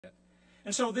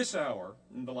And so this hour,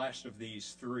 the last of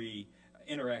these three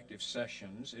interactive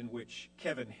sessions in which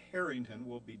Kevin Harrington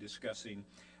will be discussing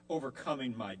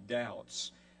Overcoming My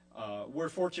Doubts, we're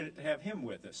fortunate to have him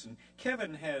with us. And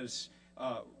Kevin has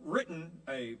written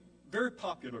a very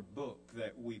popular book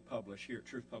that we publish here at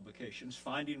Truth Publications,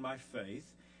 Finding My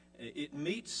Faith. It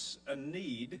meets a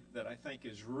need that I think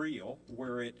is real,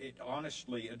 where it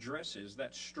honestly addresses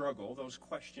that struggle, those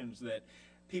questions that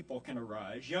people can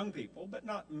arise, young people, but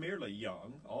not merely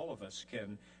young. All of us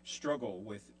can struggle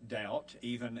with doubt,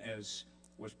 even as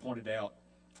was pointed out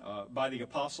by the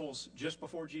apostles just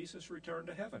before Jesus returned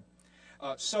to heaven.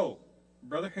 So,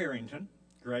 Brother Harrington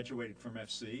graduated from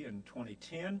FC in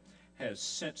 2010, has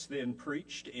since then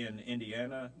preached in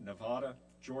Indiana, Nevada,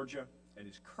 Georgia, and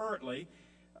is currently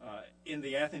in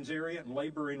the Athens area and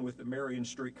laboring with the Marion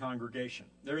Street congregation.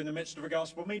 They're in the midst of a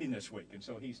gospel meeting this week, and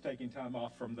so he's taking time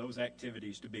off from those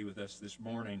activities to be with us this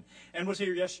morning, and was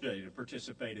here yesterday to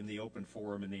participate in the open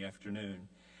forum in the afternoon.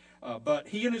 But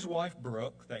he and his wife,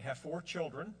 Brooke, they have 4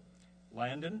 children,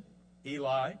 Landon,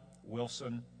 Eli,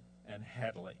 Wilson, and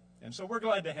Hadley. And so we're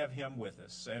glad to have him with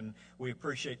us, and we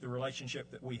appreciate the relationship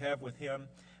that we have with him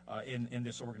in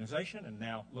this organization, and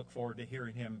now look forward to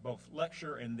hearing him both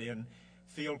lecture and then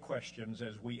field questions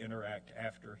as we interact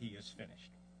after he is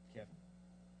finished. Kevin?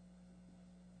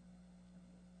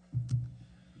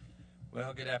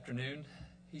 Well, good afternoon.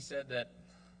 He said that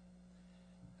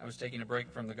I was taking a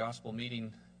break from the gospel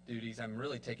meeting duties. I'm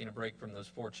really taking a break from those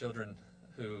 4 children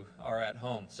who are at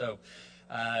home. So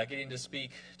getting to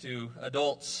speak to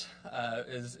adults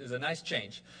is a nice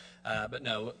change. But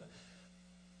no,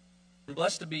 I'm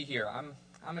blessed to be here.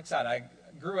 I'm excited. I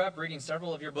grew up reading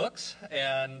several of your books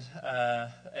and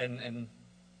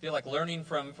feel like learning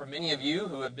from many of you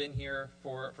who have been here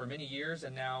for many years,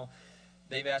 and now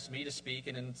they've asked me to speak,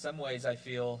 and in some ways I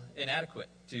feel inadequate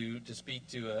to speak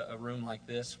to a room like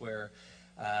this where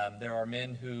there are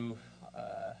men who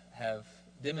have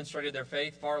demonstrated their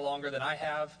faith far longer than I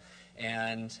have,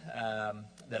 and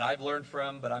that I've learned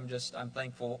from, but I'm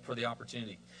thankful for the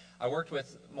opportunity. I worked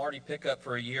with Marty Pickup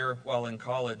for a year while in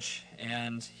college,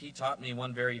 and he taught me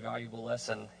one very valuable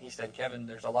lesson. He said, Kevin,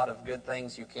 there's a lot of good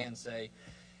things you can say.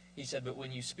 He said, but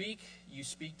when you speak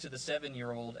to the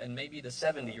 7-year-old, and maybe the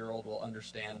 70-year-old will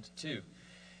understand too.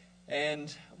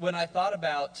 And when I thought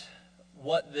about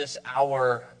what this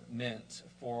hour meant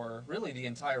for really the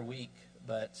entire week,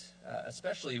 but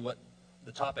especially what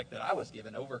the topic that I was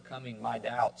given, Overcoming My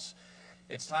Doubts,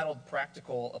 it's titled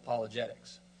Practical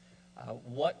Apologetics.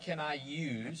 What can I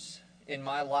use in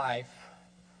my life,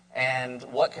 and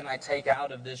what can I take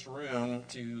out of this room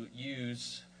to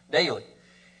use daily?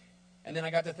 And then I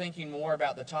got to thinking more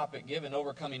about the topic given,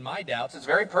 Overcoming My Doubts. It's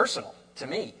very personal to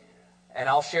me. And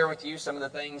I'll share with you some of the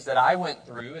things that I went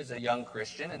through as a young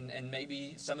Christian, and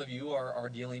maybe some of you are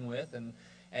dealing with, and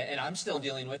I'm still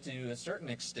dealing with to a certain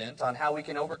extent, on how we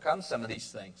can overcome some of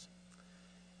these things.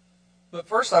 But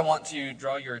first I want to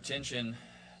draw your attention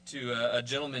to a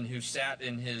gentleman who sat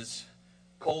in his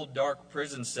cold, dark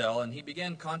prison cell, and he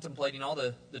began contemplating all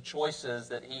the choices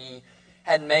that he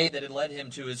had made that had led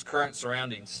him to his current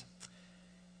surroundings.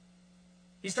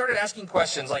 He started asking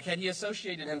questions like, had he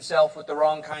associated himself with the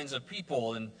wrong kinds of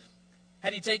people, and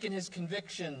had he taken his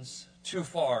convictions too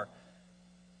far?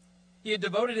 He had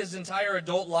devoted his entire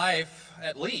adult life,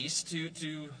 at least,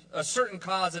 to a certain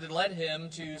cause that had led him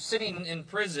to sitting in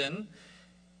prison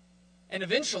and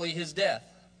eventually his death.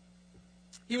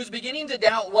 He was beginning to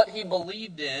doubt what he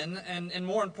believed in, and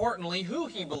more importantly, who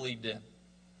he believed in.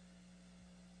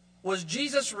 Was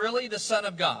Jesus really the Son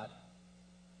of God?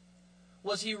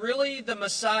 Was he really the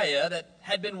Messiah that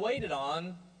had been waited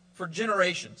on for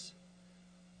generations?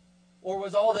 Or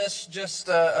was all this just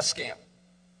a scam?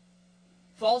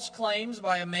 False claims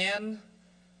by a man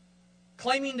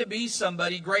claiming to be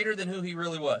somebody greater than who he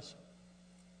really was.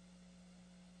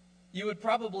 You would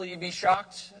probably be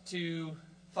shocked to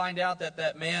find out that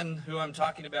that man who I'm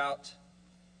talking about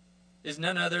is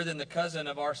none other than the cousin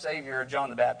of our Savior, John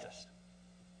the Baptist.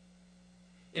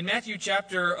 In Matthew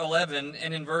chapter 11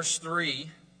 and in verse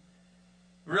 3,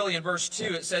 really in verse 2,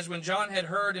 it says, when John had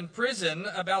heard in prison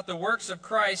about the works of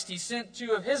Christ, he sent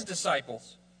 2 of his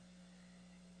disciples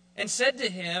and said to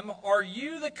him, are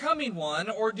you the coming one,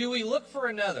 or do we look for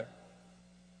another?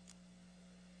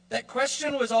 That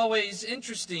question was always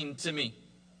interesting to me.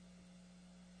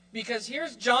 Because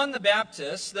here's John the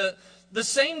Baptist, the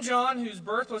same John whose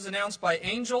birth was announced by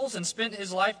angels and spent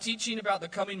his life teaching about the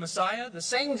coming Messiah, the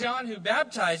same John who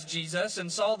baptized Jesus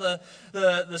and saw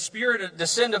the Spirit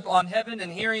descend upon heaven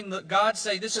and hearing God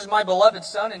say, this is my beloved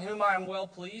Son in whom I am well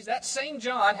pleased. That same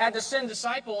John had to send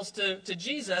disciples to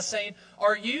Jesus saying,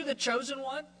 are you the chosen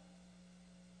one?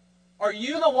 Are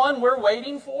you the one we're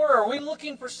waiting for, or are we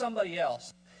looking for somebody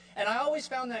else? And I always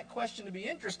found that question to be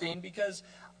interesting because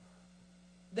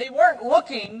they weren't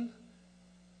looking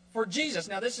for Jesus.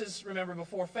 Now, this is, remember,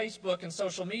 before Facebook and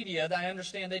social media. I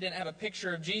understand they didn't have a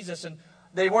picture of Jesus, and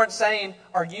they weren't saying,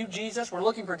 are you Jesus? We're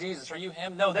looking for Jesus. Are you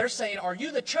him? No, they're saying, are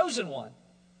you the chosen one?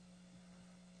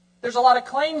 There's a lot of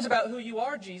claims about who you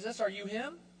are, Jesus. Are you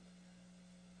him?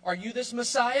 Are you this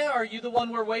Messiah? Are you the one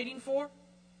we're waiting for?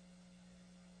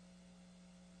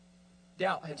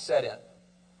 Doubt had set in.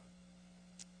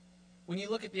 When you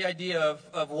look at the idea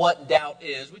of what doubt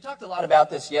is, we talked a lot about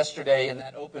this yesterday in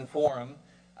that open forum.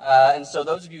 And so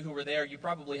those of you who were there, you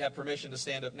probably have permission to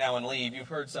stand up now and leave. You've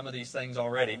heard some of these things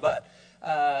already. But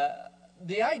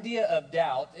the idea of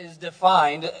doubt is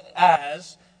defined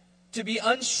as to be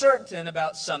uncertain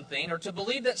about something or to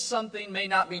believe that something may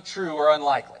not be true or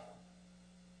unlikely.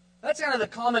 That's kind of the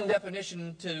common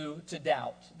definition to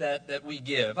doubt that we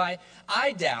give. I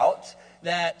doubt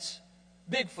that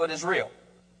Bigfoot is real.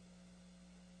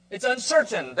 It's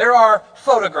uncertain. There are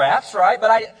photographs, right?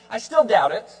 But I still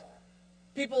doubt it.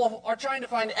 People are trying to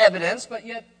find evidence, but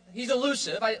yet he's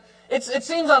elusive. It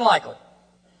seems unlikely.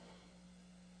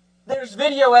 There's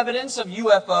video evidence of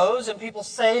UFOs, and people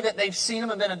say that they've seen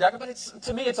them and been abducted, but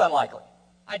to me it's unlikely.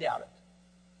 I doubt it.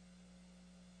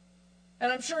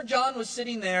 And I'm sure John was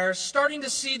sitting there starting to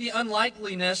see the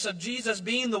unlikeliness of Jesus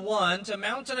being the one to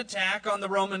mount an attack on the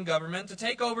Roman government, to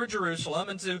take over Jerusalem,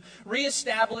 and to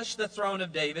reestablish the throne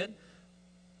of David.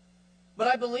 But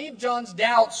I believe John's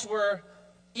doubts were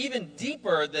even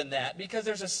deeper than that, because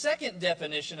there's a second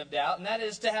definition of doubt, and that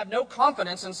is to have no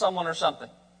confidence in someone or something.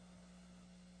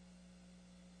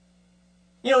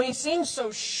 You know, he seemed so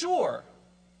sure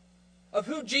of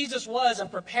who Jesus was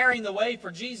and preparing the way for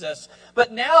Jesus,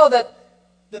 but now that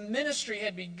the ministry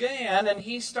had begun and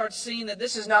he starts seeing that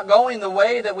this is not going the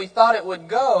way that we thought it would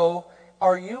go,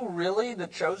 are you really the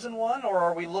chosen one, or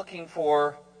are we looking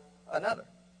for another?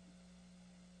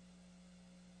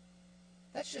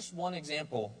 That's just one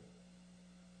example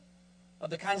of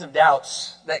the kinds of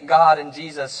doubts that God and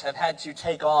Jesus have had to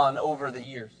take on over the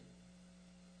years.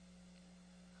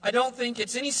 I don't think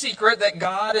it's any secret that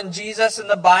God and Jesus and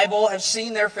the Bible have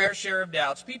seen their fair share of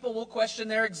doubts. People will question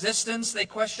their existence. They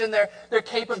question their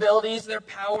capabilities, their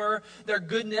power, their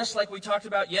goodness, like we talked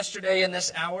about yesterday in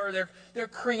this hour, their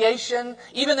creation,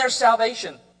 even their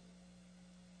salvation.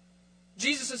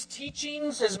 Jesus'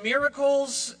 teachings, his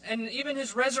miracles, and even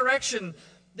his resurrection,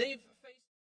 they've faced.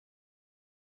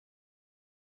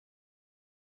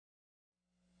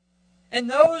 And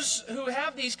those who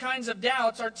have these kinds of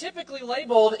doubts are typically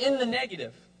labeled in the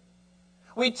negative.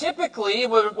 We typically,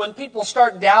 when people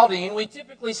start doubting, we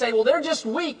typically say, well, they're just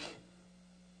weak.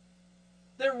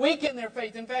 They're weak in their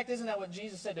faith. In fact, isn't that what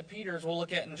Jesus said to Peter, as we'll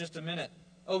look at in just a minute?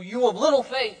 Oh, you of little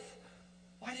faith,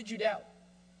 why did you doubt?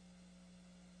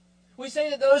 We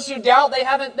say that those who doubt,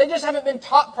 they just haven't been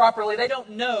taught properly. They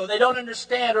don't know, they don't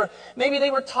understand, or maybe they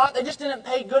were taught, they just didn't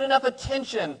pay good enough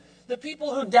attention. The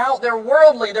people who doubt, they're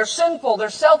worldly, they're sinful,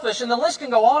 they're selfish, and the list can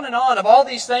go on and on of all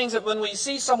these things that when we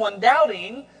see someone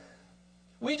doubting,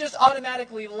 we just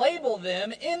automatically label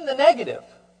them in the negative.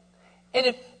 And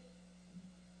if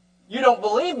you don't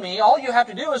believe me, all you have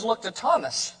to do is look to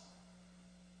Thomas,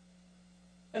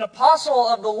 an apostle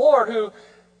of the Lord who,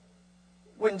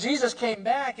 when Jesus came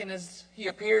back and as he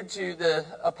appeared to the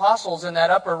apostles in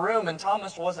that upper room and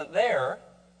Thomas wasn't there,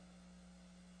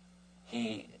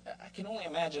 I can only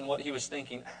imagine what he was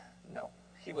thinking. No,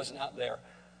 he was not there.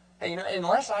 Hey,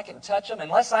 unless I can touch him,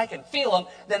 unless I can feel him,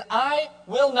 then I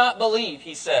will not believe,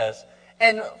 he says.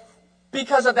 And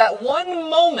because of that one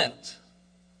moment,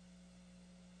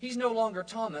 he's no longer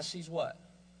Thomas, he's what?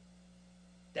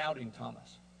 Doubting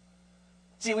Thomas.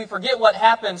 See, we forget what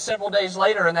happened several days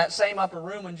later in that same upper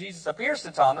room when Jesus appears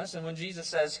to Thomas, and when Jesus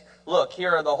says, look,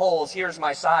 here are the holes, here's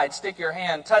my side, stick your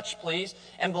hand, touch please,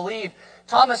 and believe.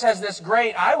 Thomas has this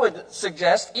great, I would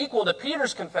suggest, equal to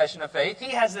Peter's confession of faith.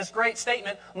 He has this great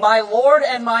statement, my Lord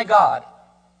and my God.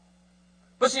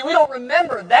 But see, we don't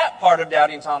remember that part of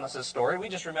doubting Thomas's story. We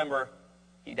just remember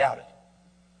he doubted.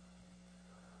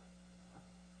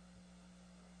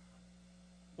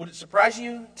 Would it surprise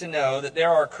you to know that there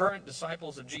are current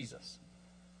disciples of Jesus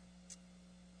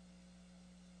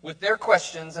with their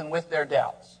questions and with their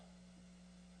doubts?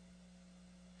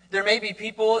 There may be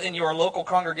people in your local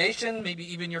congregation,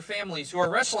 maybe even your families, who are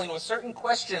wrestling with certain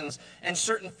questions and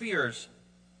certain fears.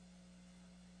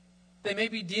 They may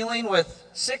be dealing with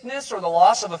sickness or the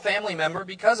loss of a family member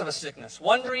because of a sickness,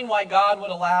 wondering why God would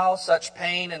allow such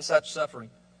pain and such suffering.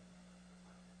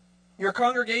 Your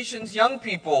congregation's young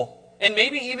people And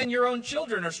maybe even your own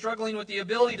children are struggling with the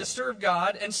ability to serve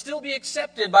God and still be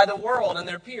accepted by the world and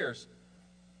their peers.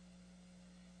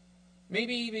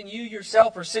 Maybe even you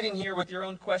yourself are sitting here with your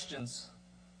own questions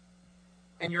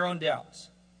and your own doubts.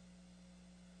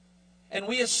 And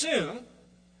we assume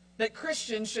that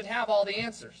Christians should have all the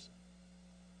answers.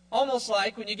 Almost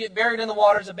like when you get buried in the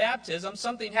waters of baptism,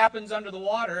 something happens under the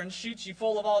water and shoots you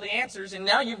full of all the answers, and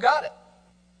now you've got it.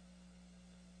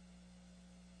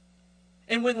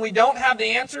 And when we don't have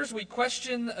the answers, we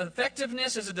question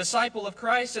effectiveness as a disciple of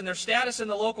Christ and their status in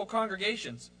the local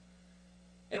congregations.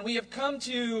 And we have come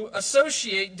to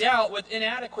associate doubt with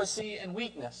inadequacy and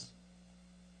weakness.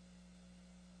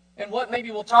 And what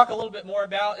maybe we'll talk a little bit more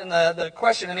about in the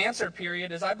question and answer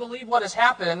period is I believe what has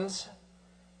happened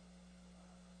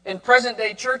in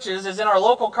present-day churches is in our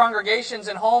local congregations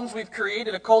and homes, we've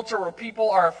created a culture where people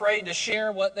are afraid to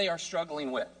share what they are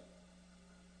struggling with.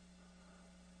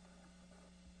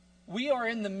 We are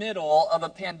in the middle of a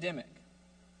pandemic.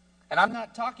 And I'm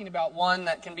not talking about one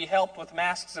that can be helped with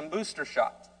masks and booster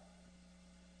shots.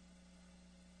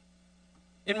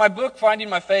 In my book, Finding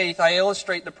My Faith, I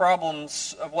illustrate the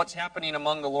problems of what's happening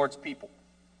among the Lord's people.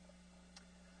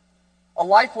 A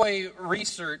Lifeway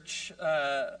research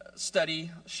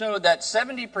study showed that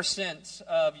 70%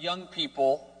 of young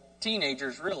people,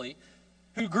 teenagers really,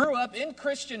 who grew up in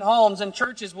Christian homes and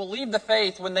churches will leave the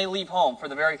faith when they leave home for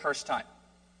the very first time.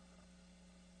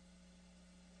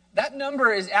 That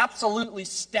number is absolutely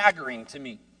staggering to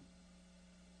me.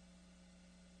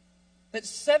 That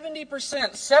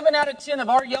 70%, 7 out of 10 of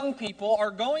our young people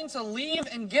are going to leave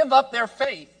and give up their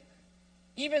faith,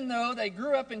 even though they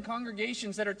grew up in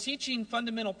congregations that are teaching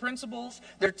fundamental principles,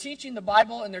 they're teaching the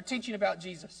Bible, and they're teaching about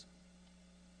Jesus.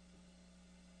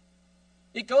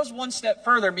 It goes one step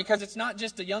further because it's not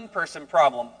just a young person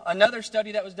problem. Another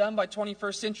study that was done by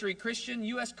 21st Century Christian,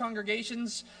 U.S.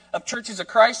 congregations of Churches of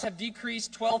Christ have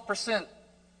decreased 12%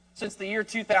 since the year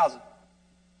 2000.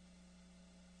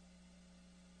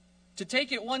 To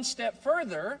take it one step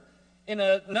further, in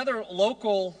another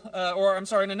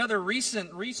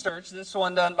recent research, this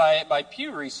one done by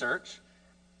Pew Research,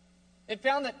 it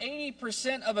found that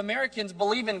 80% of Americans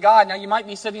believe in God. Now, you might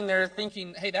be sitting there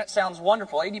thinking, hey, that sounds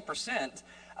wonderful, 80%.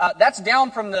 That's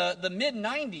down from the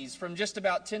mid-90s, from just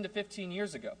about 10 to 15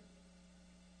 years ago.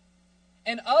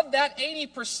 And of that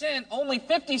 80%, only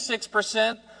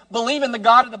 56% believe in the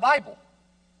God of the Bible.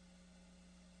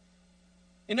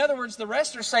 In other words, the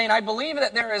rest are saying, I believe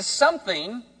that there is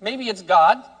something, maybe it's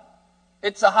God,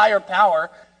 it's a higher power,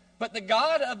 but the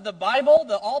God of the Bible,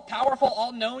 the all-powerful,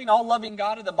 all-knowing, all-loving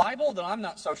God of the Bible, then I'm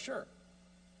not so sure.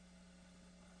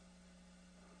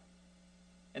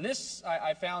 And this,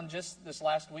 I found just this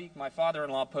last week, my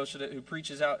father-in-law posted it, who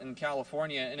preaches out in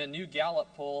California. In a new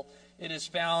Gallup poll, it is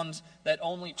found that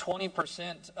only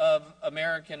 20% of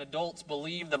American adults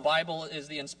believe the Bible is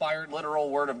the inspired, literal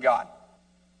Word of God.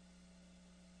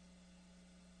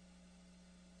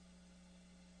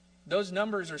 Those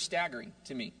numbers are staggering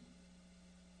to me.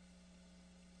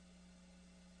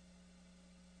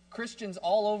 Christians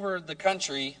all over the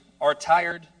country are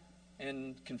tired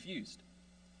and confused.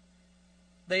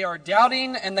 They are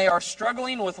doubting and they are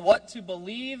struggling with what to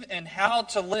believe and how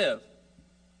to live.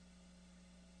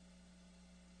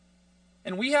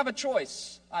 And we have a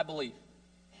choice, I believe.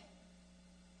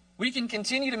 We can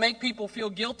continue to make people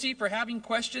feel guilty for having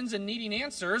questions and needing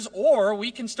answers, or we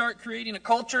can start creating a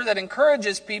culture that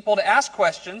encourages people to ask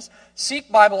questions,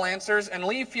 seek Bible answers, and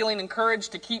leave feeling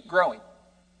encouraged to keep growing.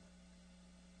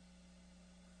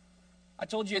 I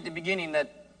told you at the beginning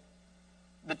that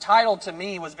the title to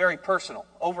me was very personal,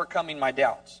 Overcoming My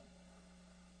Doubts.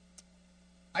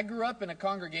 I grew up in a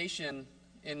congregation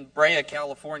in Brea,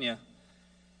 California,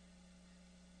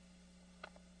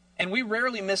 and we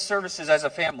rarely missed services as a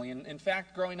family. In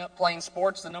fact, growing up playing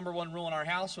sports, the number one rule in our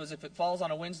house was if it falls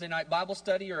on a Wednesday night Bible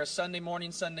study or a Sunday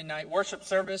morning, Sunday night worship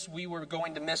service, we were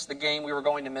going to miss the game, we were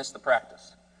going to miss the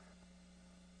practice.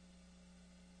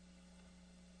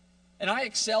 And I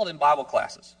excelled in Bible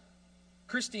classes.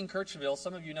 Christine Kirchville,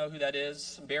 some of you know who that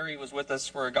is. Barry was with us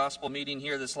for a gospel meeting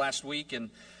here this last week, and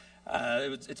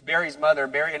it's Barry's mother.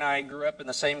 Barry and I grew up in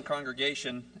the same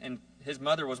congregation, and his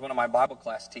mother was one of my Bible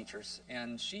class teachers.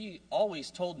 And she always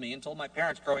told me and told my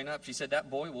parents growing up, she said, that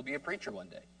boy will be a preacher one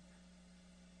day.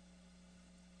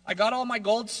 I got all my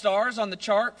gold stars on the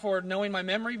chart for knowing my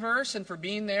memory verse and for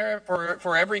being there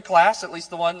for every class, at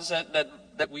least the ones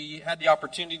that we had the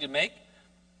opportunity to make.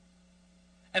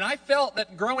 And I felt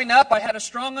that growing up, I had a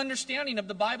strong understanding of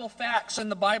the Bible facts and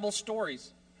the Bible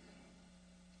stories.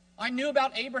 I knew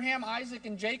about Abraham, Isaac,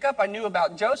 and Jacob. I knew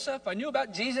about Joseph. I knew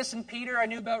about Jesus and Peter. I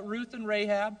knew about Ruth and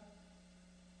Rahab.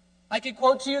 I could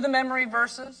quote to you the memory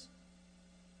verses.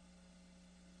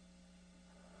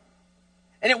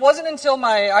 And it wasn't until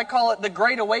I call it the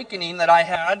Great Awakening that I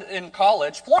had in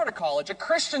college, Florida College, a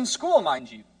Christian school,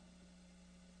 mind you,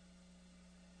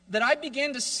 that I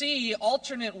began to see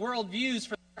alternate worldviews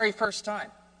for the very first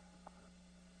time.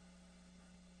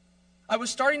 I was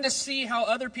starting to see how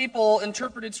other people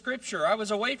interpreted Scripture. I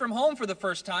was away from home for the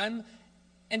first time,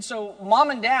 and so Mom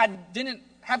and Dad didn't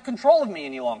have control of me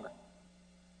any longer.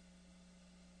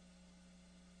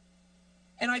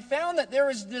 And I found that there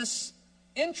was this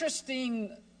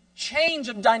interesting change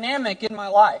of dynamic in my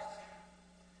life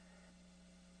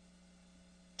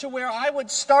to where I would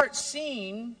start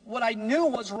seeing what I knew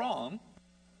was wrong,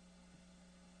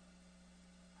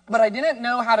 but I didn't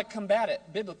know how to combat it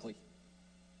biblically.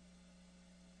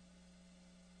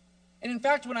 And in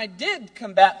fact, when I did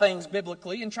combat things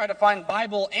biblically and try to find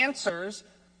Bible answers,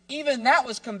 even that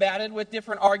was combated with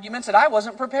different arguments that I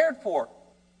wasn't prepared for.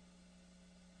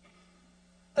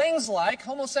 Things like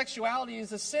homosexuality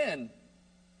is a sin.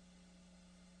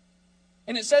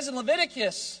 And it says in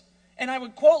Leviticus, and I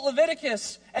would quote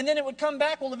Leviticus, and then it would come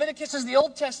back, well, Leviticus is the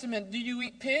Old Testament. Do you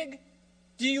eat pig?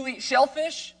 Do you eat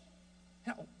shellfish?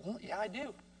 Well, yeah, I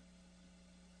do.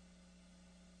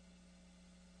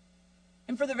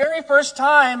 And for the very first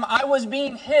time, I was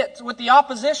being hit with the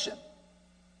opposition.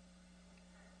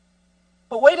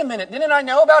 But wait a minute, didn't I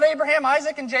know about Abraham,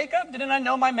 Isaac, and Jacob? Didn't I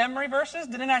know my memory verses?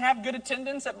 Didn't I have good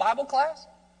attendance at Bible class?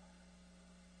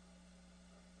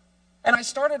 And I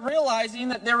started realizing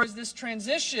that there was this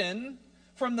transition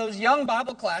from those young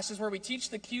Bible classes where we teach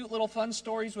the cute little fun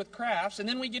stories with crafts, and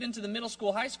then we get into the middle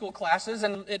school, high school classes,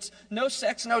 and it's no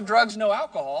sex, no drugs, no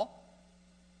alcohol.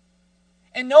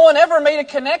 And no one ever made a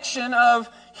connection of,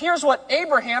 here's what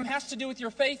Abraham has to do with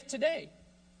your faith today.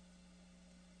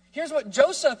 Here's what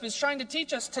Joseph is trying to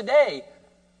teach us today.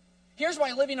 Here's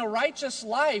why living a righteous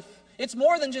life, it's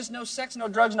more than just no sex, no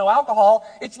drugs, no alcohol.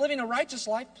 It's living a righteous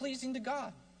life pleasing to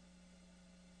God.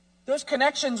 Those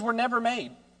connections were never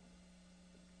made.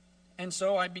 And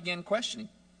so I began questioning.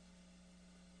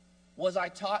 Was I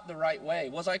taught the right way?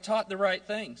 Was I taught the right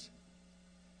things?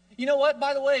 You know what,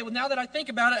 by the way, now that I think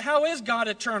about it, how is God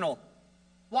eternal?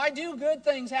 Why do good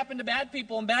things happen to bad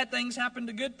people and bad things happen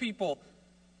to good people?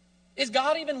 Is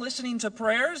God even listening to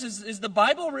prayers? Is the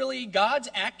Bible really God's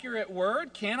accurate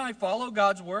word? Can I follow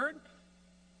God's word?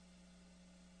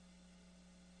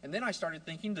 And then I started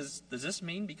thinking, does this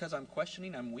mean because I'm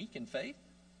questioning I'm weak in faith?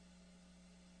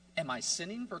 Am I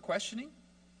sinning for questioning?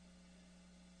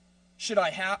 Should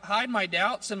I hide my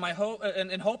doubts and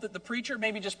hope that the preacher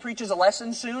maybe just preaches a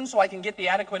lesson soon so I can get the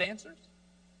adequate answers?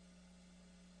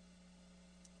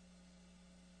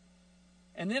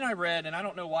 And then I read, and I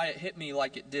don't know why it hit me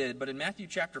like it did, but in Matthew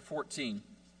chapter 14,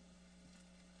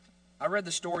 I read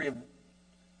the story of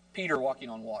Peter walking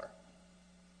on water.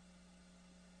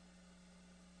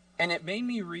 And it made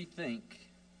me rethink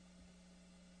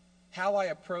how I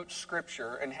approach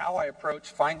Scripture and how I approach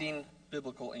finding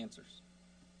biblical answers.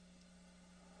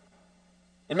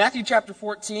 In Matthew chapter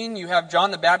 14, you have John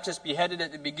the Baptist beheaded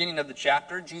at the beginning of the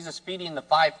chapter, Jesus feeding the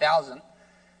 5,000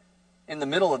 in the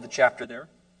middle of the chapter there.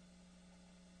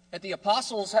 That the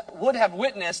apostles would have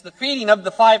witnessed the feeding of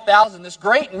the 5,000, this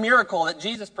great miracle that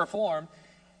Jesus performed.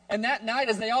 And that night,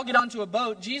 as they all get onto a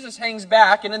boat, Jesus hangs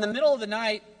back, and in the middle of the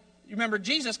night, you remember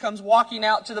Jesus comes walking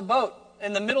out to the boat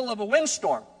in the middle of a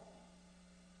windstorm.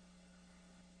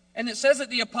 And it says that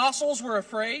the apostles were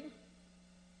afraid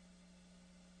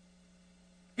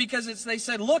because they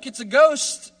said, look, it's a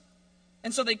ghost.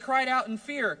 And so they cried out in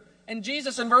fear. And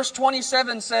Jesus in verse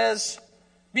 27 says,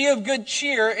 be of good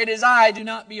cheer, it is I, do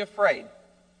not be afraid.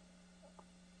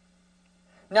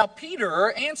 Now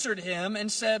Peter answered him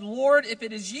and said, Lord, if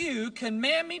it is you,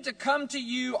 command me to come to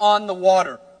you on the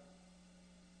water.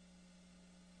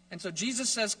 And so Jesus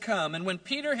says, come. And when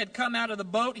Peter had come out of the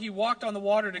boat, he walked on the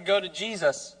water to go to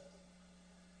Jesus.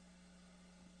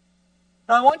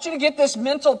 Now I want you to get this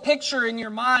mental picture in your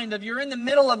mind of you're in the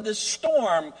middle of this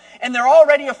storm, and they're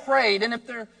already afraid. And if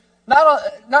they're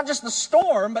not just the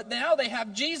storm, but now they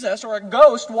have Jesus or a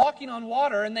ghost walking on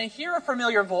water, and they hear a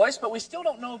familiar voice, but we still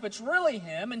don't know if it's really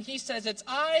him. And he says, it's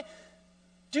I,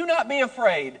 do not be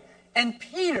afraid. And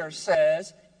Peter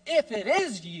says, if it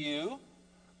is you,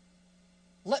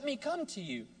 let me come to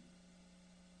you.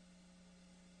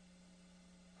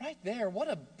 Right there, what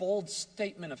a bold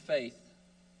statement of faith.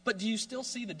 But do you still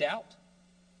see the doubt?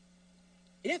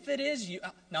 If it is you,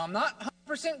 now I'm not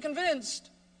 100% convinced,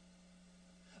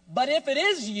 but if it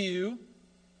is you,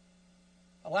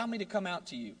 allow me to come out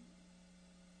to you.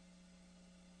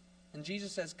 And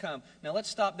Jesus says, come. Now let's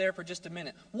stop there for just a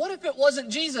minute. What if it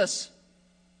wasn't Jesus?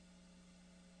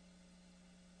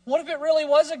 What if it really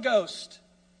was a ghost?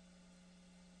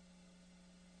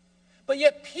 But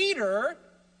yet Peter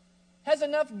has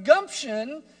enough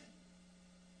gumption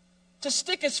to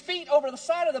stick his feet over the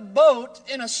side of the boat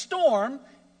in a storm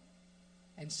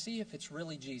and see if it's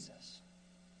really Jesus.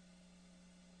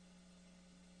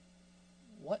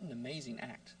 What an amazing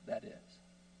act that is.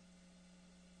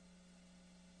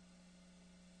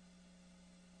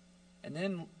 And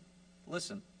then,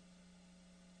 listen,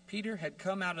 Peter had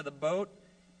come out of the boat.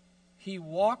 He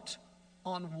walked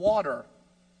on water,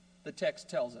 the text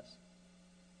tells us.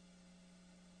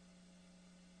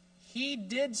 He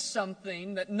did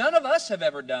something that none of us have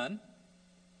ever done.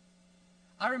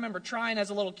 I remember trying as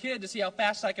a little kid to see how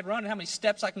fast I could run and how many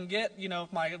steps I can get,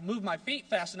 if I move my feet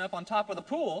fast enough on top of the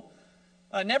pool.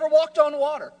 I never walked on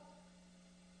water.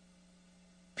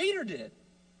 Peter did.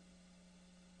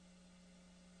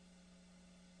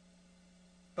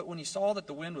 But when he saw that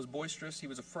the wind was boisterous, he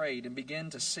was afraid and began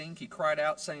to sink. He cried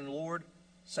out, saying, "Lord,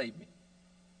 save me."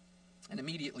 And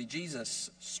immediately Jesus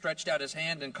stretched out his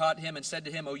hand and caught him and said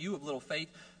to him, "O you of little faith,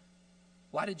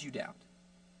 why did you doubt?"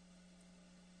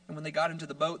 And when they got into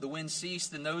the boat, the wind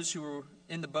ceased, and those who were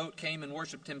in the boat came and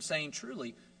worshipped him, saying,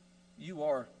 "Truly, you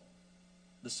are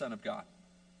the Son of God."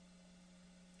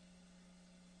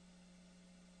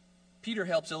 Peter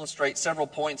helps illustrate several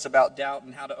points about doubt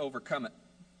and how to overcome it.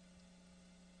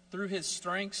 Through his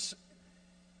strengths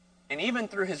and even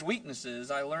through his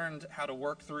weaknesses, I learned how to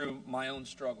work through my own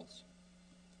struggles.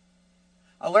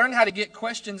 I learned how to get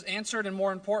questions answered, and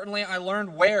more importantly, I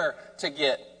learned where to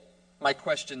get my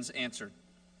questions answered.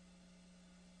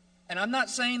 And I'm not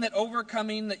saying that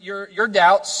overcoming that your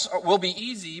doubts will be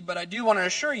easy, but I do want to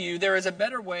assure you there is a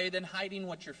better way than hiding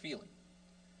what you're feeling.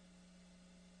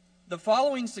 The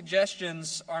following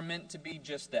suggestions are meant to be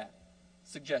just that,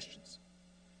 suggestions.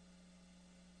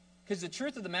 Because the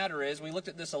truth of the matter is, we looked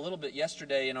at this a little bit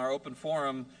yesterday in our open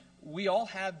forum, we all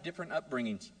have different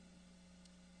upbringings.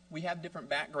 We have different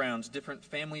backgrounds, different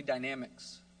family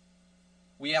dynamics.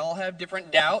 We all have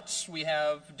different doubts. We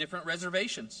have different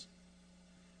reservations.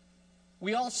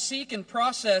 We all seek and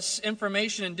process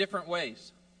information in different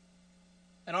ways.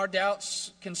 And our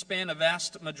doubts can span a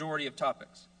vast majority of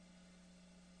topics.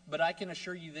 But I can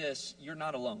assure you this, you're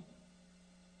not alone.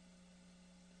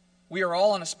 We are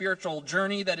all on a spiritual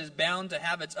journey that is bound to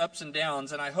have its ups and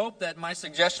downs, and I hope that my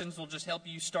suggestions will just help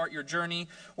you start your journey,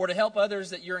 or to help others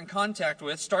that you're in contact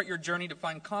with start your journey to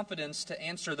find confidence to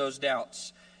answer those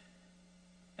doubts.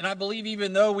 And I believe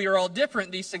even though we are all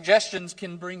different, these suggestions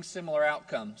can bring similar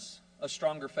outcomes, a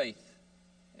stronger faith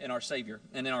in our Savior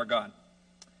and in our God.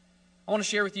 I want to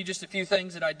share with you just a few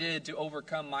things that I did to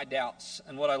overcome my doubts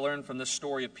and what I learned from this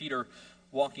story of Peter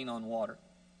walking on water.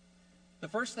 The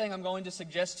first thing I'm going to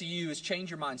suggest to you is change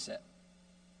your mindset.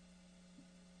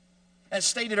 As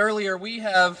stated earlier, we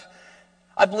have,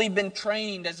 I believe, been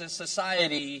trained as a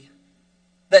society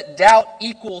that doubt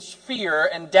equals fear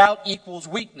and doubt equals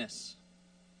weakness.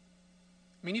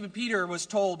 I mean, even Peter was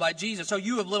told by Jesus, "So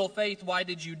you of little faith, why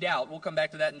did you doubt?" We'll come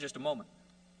back to that in just a moment.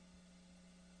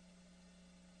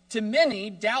 To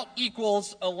many, doubt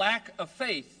equals a lack of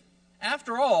faith.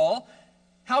 After all,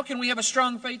 how can we have a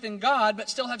strong faith in God but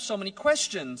still have so many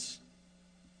questions?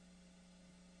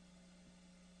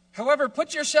 However,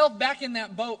 put yourself back in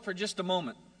that boat for just a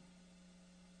moment.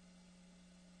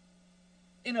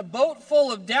 In a boat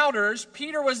full of doubters,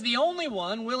 Peter was the only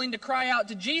one willing to cry out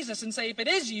to Jesus and say, "If it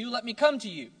is you, let me come to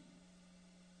you."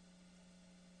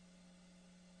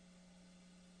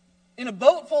 In a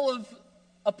boat full of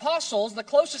apostles, the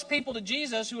closest people to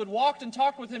Jesus who had walked and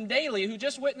talked with him daily, who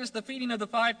just witnessed the feeding of the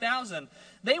 5,000,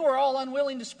 they were all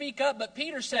unwilling to speak up, but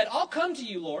Peter said, "I'll come to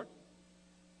you, Lord."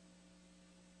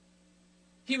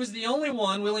 He was the only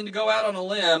one willing to go out on a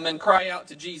limb and cry out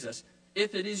to Jesus,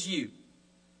 "If it is you."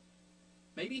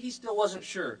 Maybe he still wasn't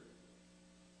sure,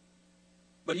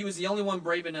 but he was the only one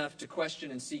brave enough to question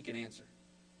and seek an answer.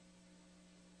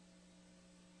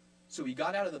 So he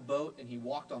got out of the boat and he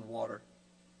walked on water.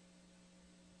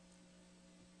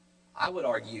 I would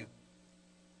argue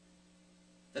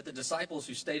that the disciples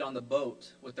who stayed on the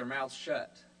boat with their mouths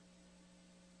shut,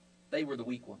 they were the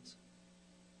weak ones.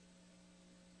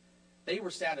 They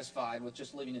were satisfied with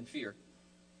just living in fear.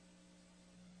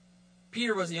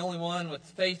 Peter was the only one with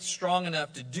faith strong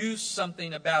enough to do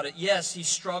something about it. Yes, he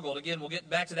struggled. Again, we'll get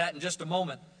back to that in just a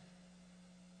moment.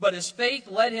 But his faith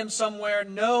led him somewhere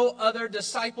no other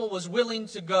disciple was willing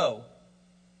to go.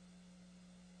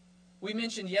 We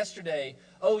mentioned yesterday,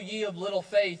 "O ye of little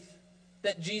faith,"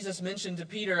 that Jesus mentioned to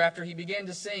Peter after he began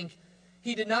to sink.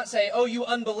 He did not say, "Oh, you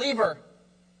unbeliever."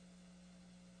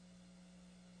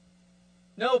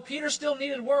 No, Peter still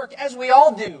needed work, as we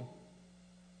all do.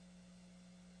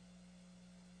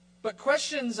 But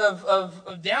questions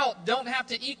of doubt don't have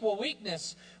to equal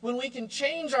weakness. When we can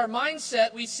change our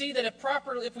mindset, we see that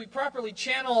if we properly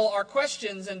channel our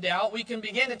questions and doubt, we can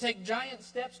begin to take giant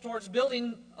steps towards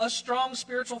building a strong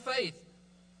spiritual faith.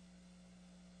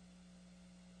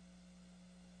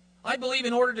 I believe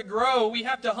in order to grow, we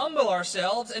have to humble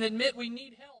ourselves and admit we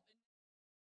need help.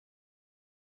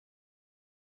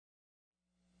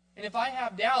 And if I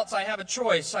have doubts, I have a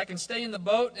choice. I can stay in the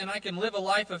boat and I can live a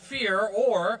life of fear,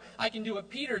 or I can do what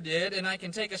Peter did and I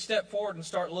can take a step forward and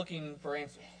start looking for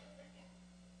answers.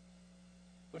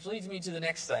 Which leads me to the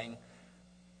next thing.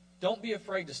 Don't be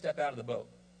afraid to step out of the boat.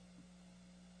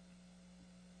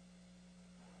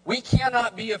 We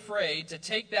cannot be afraid to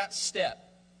take that step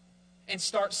and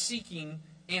start seeking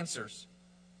answers.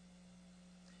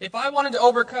 If I wanted to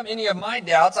overcome any of my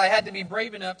doubts, I had to be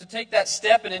brave enough to take that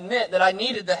step and admit that I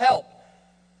needed the help.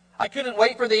 I couldn't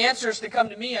wait for the answers to come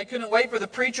to me. I couldn't wait for the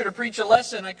preacher to preach a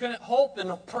lesson. I couldn't hope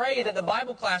and pray that the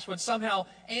Bible class would somehow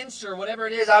answer whatever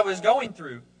it is I was going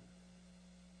through.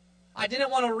 I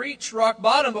didn't want to reach rock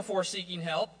bottom before seeking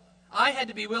help. I had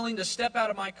to be willing to step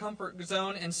out of my comfort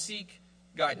zone and seek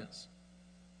guidance.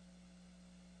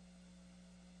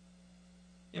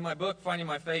 In my book, Finding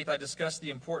My Faith, I discuss the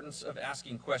importance of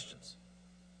asking questions.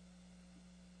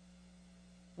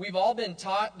 We've all been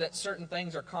taught that certain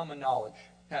things are common knowledge,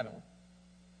 haven't we?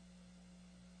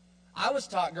 I was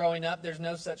taught growing up there's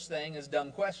no such thing as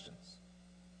dumb questions.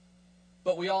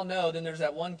 But we all know then there's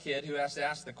that one kid who has to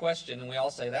ask the question, and we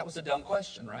all say, that was a dumb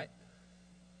question, right?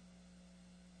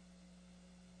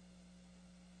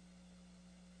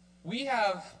 We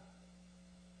have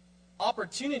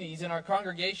opportunities in our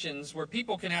congregations where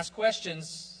people can ask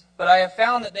questions, but I have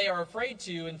found that they are afraid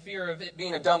to in fear of it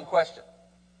being a dumb question.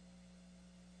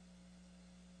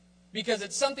 Because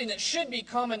it's something that should be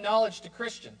common knowledge to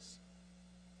Christians.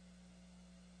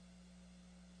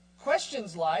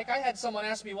 Questions like, I had someone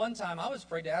ask me one time, I was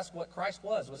afraid to ask what Christ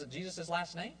was. Was it Jesus'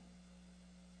 last name?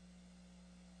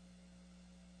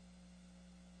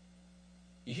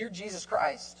 You hear Jesus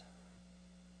Christ?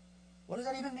 What does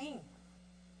that even mean?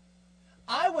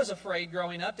 I was afraid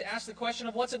growing up to ask the question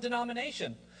of what's a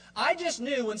denomination. I just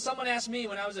knew when someone asked me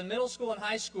when I was in middle school and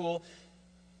high school,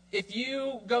 if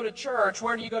you go to church,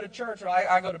 where do you go to church? Or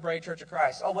I go to Bray Church of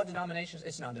Christ. Oh, what denomination?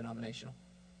 It's non-denominational.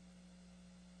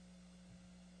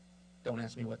 Don't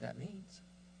ask me what that means.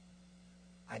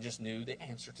 I just knew the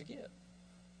answer to give.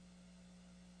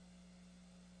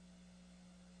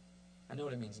 I know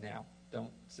what it means now.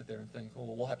 Don't sit there and think, oh,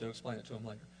 we'll have to explain it to them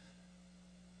later.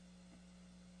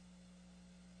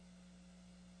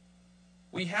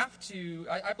 We have to,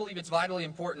 I believe it's vitally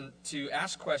important to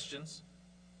ask questions.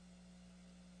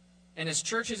 And as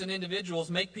churches and individuals,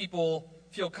 make people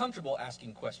feel comfortable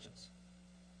asking questions.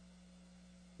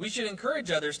 We should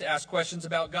encourage others to ask questions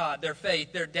about God, their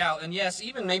faith, their doubt, and yes,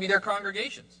 even maybe their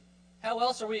congregations. How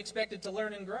else are we expected to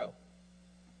learn and grow?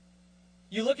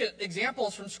 You look at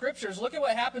examples from Scriptures. Look at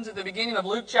what happens at the beginning of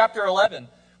Luke chapter 11,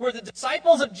 where the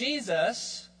disciples of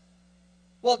Jesus,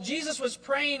 while Jesus was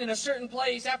praying in a certain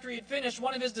place, after he had finished,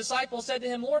 one of his disciples said to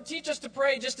him, Lord, teach us to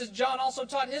pray just as John also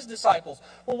taught his disciples.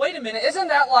 Well, wait a minute. Isn't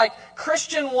that like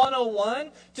Christian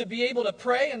 101 to be able to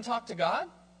pray and talk to God?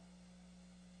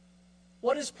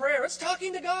 What is prayer? It's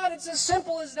talking to God. It's as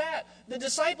simple as that. The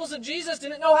disciples of Jesus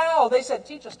didn't know how. They said,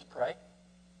 teach us to pray.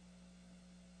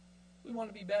 We want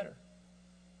to be better.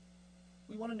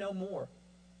 We want to know more.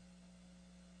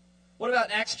 What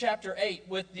about Acts chapter 8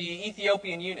 with the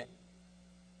Ethiopian eunuch?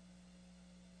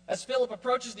 As Philip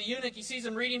approaches the eunuch, he sees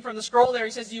him reading from the scroll there.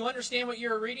 He says, do you understand what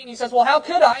you're reading? He says, well, how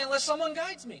could I unless someone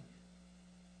guides me?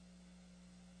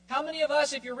 How many of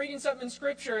us, if you're reading something in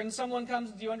Scripture and someone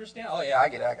comes, do you understand? Oh, yeah, I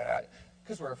get it.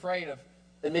 Because we're afraid of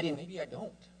admitting, maybe I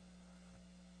don't.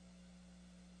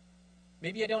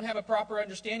 Maybe I don't have a proper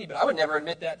understanding, but I would never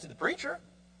admit that to the preacher.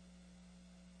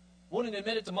 Wouldn't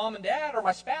admit it to mom and dad or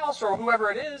my spouse or whoever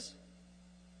it is.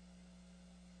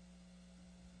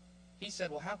 He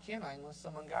said, well, how can I unless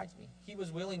someone guides me? He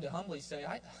was willing to humbly say,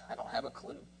 I don't have a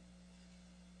clue.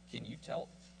 Can you tell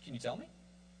me?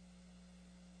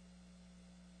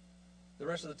 The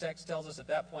rest of the text tells us at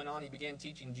that point on, he began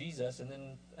teaching Jesus, and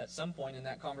then at some point in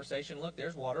that conversation, look,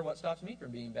 there's water. What stops me from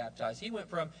being baptized? He went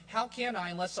from, how can I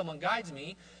unless someone guides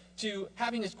me, to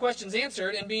having his questions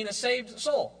answered and being a saved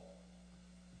soul.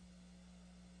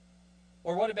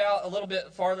 Or what about a little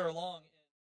bit farther along?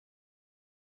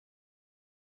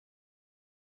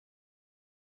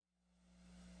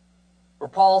 Where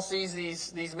Paul sees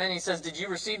these men, he says, did you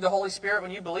receive the Holy Spirit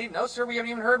when you believed? No, sir, we haven't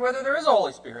even heard whether there is a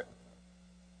Holy Spirit.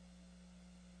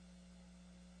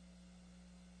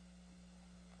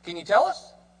 Can you tell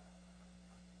us?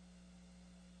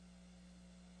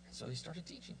 so he started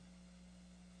teaching.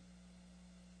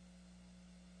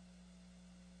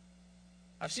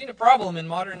 I've seen a problem in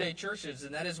modern day churches,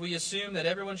 and that is we assume that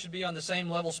everyone should be on the same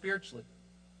level spiritually.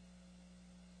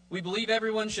 We believe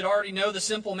everyone should already know the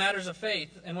simple matters of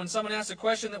faith, and when someone asks a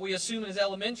question that we assume is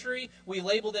elementary, we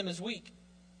label them as weak.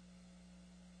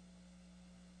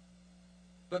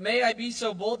 But may I be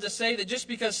so bold to say that just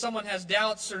because someone has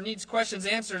doubts or needs questions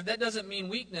answered, that doesn't mean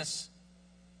weakness.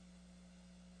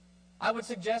 I would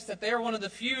suggest that they are one of the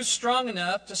few strong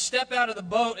enough to step out of the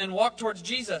boat and walk towards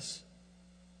Jesus.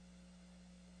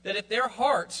 That if their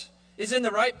heart is in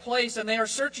the right place and they are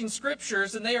searching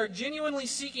Scriptures and they are genuinely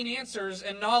seeking answers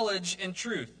and knowledge and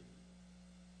truth.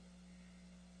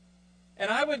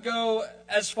 And I would go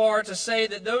as far to say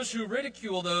that those who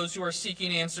ridicule those who are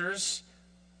seeking answers,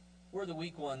 we're the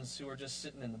weak ones who are just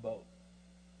sitting in the boat.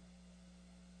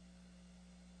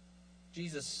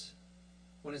 Jesus,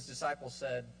 when his disciples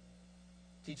said,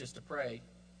 "Teach us to pray,"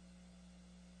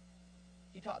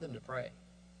 he taught them to pray.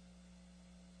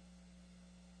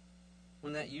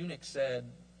 When that eunuch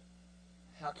said,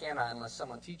 "How can I unless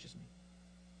someone teaches me?"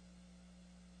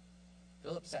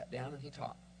 Philip sat down and he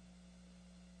taught.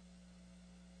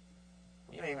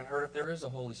 We haven't even heard if there is a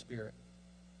Holy Spirit.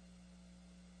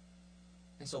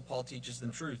 And so Paul teaches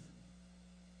them truth.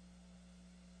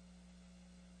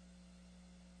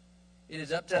 It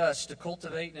is up to us to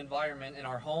cultivate an environment in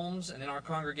our homes and in our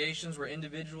congregations where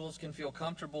individuals can feel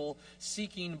comfortable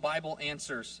seeking Bible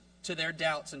answers to their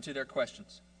doubts and to their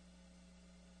questions.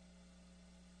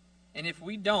 And if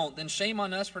we don't, then shame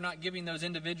on us for not giving those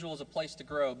individuals a place to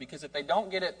grow. Because if they don't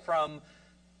get it from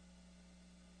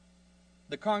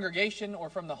the congregation or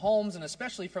from the homes, and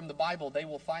especially from the Bible, they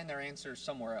will find their answers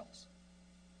somewhere else.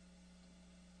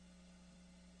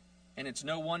 And it's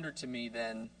no wonder to me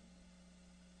then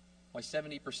why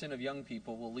 70% of young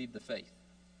people will leave the faith.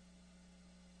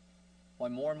 Why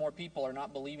more and more people are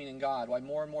not believing in God. Why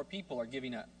more and more people are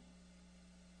giving up.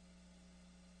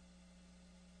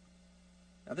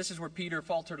 Now this is where Peter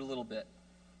faltered a little bit.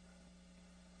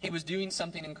 He was doing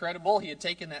something incredible. He had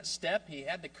taken that step. He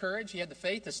had the courage, he had the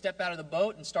faith to step out of the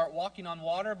boat and start walking on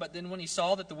water. But then when he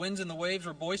saw that the winds and the waves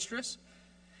were boisterous,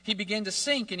 he began to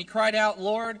sink and he cried out,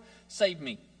 "Lord, save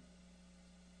me."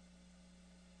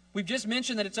 We've just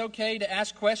mentioned that it's okay to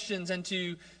ask questions and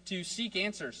to seek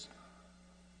answers.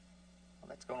 Well,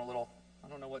 that's going a little, I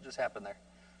don't know what just happened there.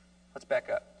 Let's back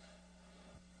up.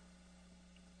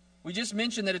 We just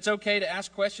mentioned that it's okay to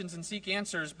ask questions and seek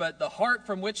answers, but the heart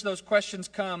from which those questions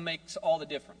come makes all the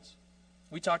difference.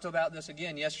 We talked about this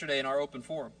again yesterday in our open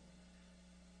forum.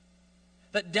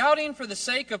 That doubting for the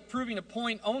sake of proving a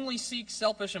point only seeks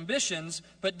selfish ambitions,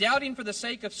 but doubting for the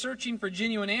sake of searching for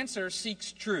genuine answers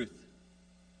seeks truth.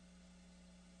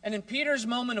 And in Peter's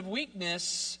moment of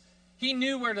weakness, he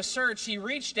knew where to search. He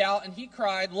reached out and he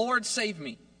cried, "Lord, save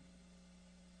me."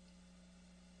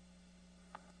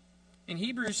 In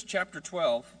Hebrews chapter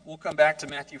 12, we'll come back to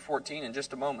Matthew 14 in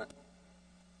just a moment.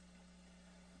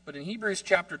 But in Hebrews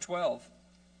chapter 12,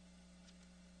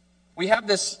 we have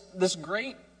this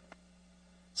great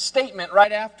statement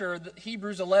right after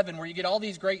Hebrews 11 where you get all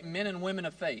these great men and women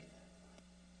of faith.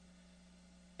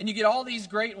 And you get all these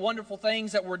great, wonderful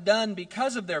things that were done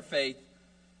because of their faith.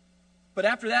 But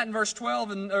after that in verse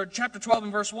 12, or chapter 12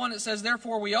 and verse 1, it says,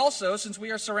 "Therefore we also, since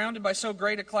we are surrounded by so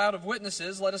great a cloud of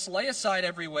witnesses, let us lay aside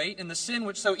every weight and the sin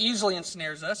which so easily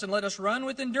ensnares us, and let us run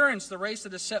with endurance the race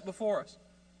that is set before us.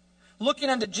 Looking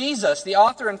unto Jesus, the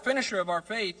author and finisher of our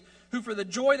faith, who for the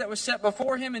joy that was set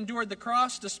before him endured the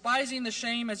cross, despising the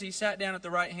shame, as he sat down at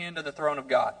the right hand of the throne of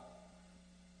God."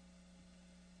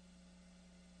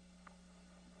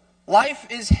 Life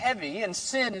is heavy and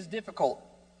sin is difficult.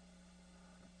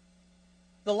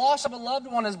 The loss of a loved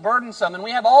one is burdensome, and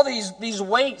we have all these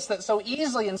weights that so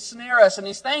easily ensnare us and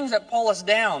these things that pull us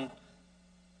down.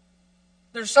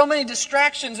 There's so many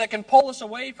distractions that can pull us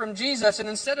away from Jesus, and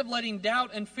instead of letting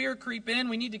doubt and fear creep in,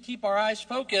 we need to keep our eyes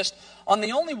focused on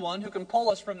the only one who can pull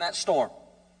us from that storm.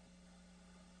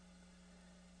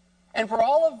 And for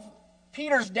all of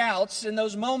Peter's doubts in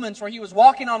those moments where he was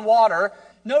walking on water,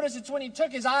 notice it's when he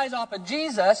took his eyes off of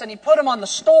Jesus and he put them on the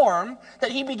storm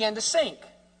that he began to sink.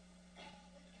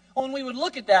 Well, and we would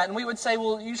look at that and we would say,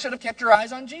 well, you should have kept your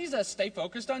eyes on Jesus. Stay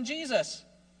focused on Jesus.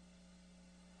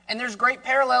 And there's great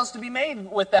parallels to be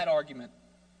made with that argument.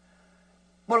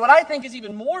 But what I think is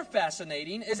even more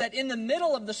fascinating is that in the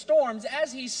middle of the storms,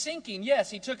 as he's sinking, yes,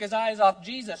 he took his eyes off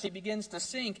Jesus. He begins to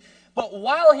sink. But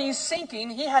while he's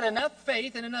sinking, he had enough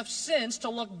faith and enough sense to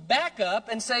look back up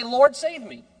and say, "Lord, save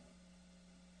me."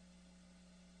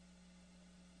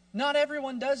 Not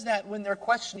everyone does that when they're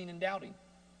questioning and doubting.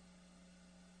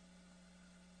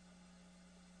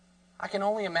 I can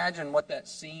only imagine what that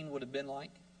scene would have been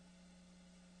like.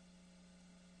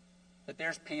 That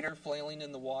there's Peter flailing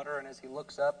in the water, and as he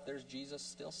looks up, there's Jesus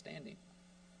still standing.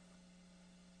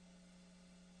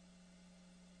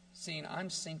 Seeing, I'm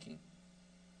sinking.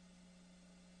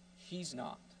 He's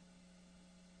not.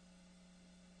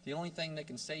 The only thing that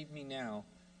can save me now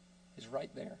is right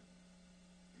there.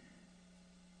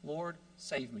 Lord,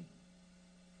 save me.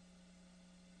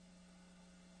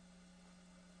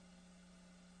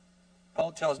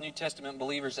 Paul tells New Testament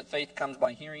believers that faith comes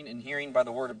by hearing, and hearing by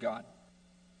the Word of God.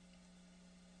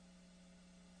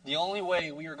 The only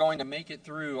way we are going to make it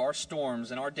through our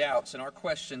storms and our doubts and our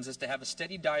questions is to have a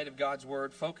steady diet of God's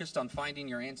Word focused on finding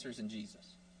your answers in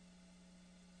Jesus.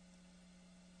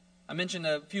 I mentioned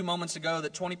a few moments ago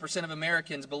that 20% of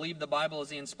Americans believe the Bible is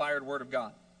the inspired Word of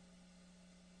God.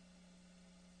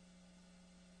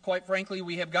 Quite frankly,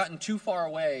 we have gotten too far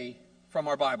away from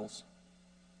our Bibles.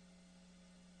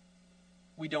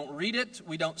 We don't read it,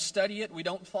 we don't study it, we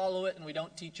don't follow it, and we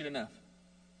don't teach it enough.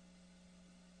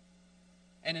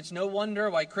 And it's no wonder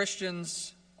why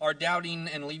Christians are doubting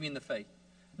and leaving the faith.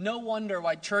 No wonder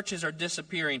why churches are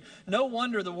disappearing. No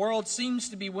wonder the world seems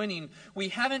to be winning. We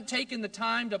haven't taken the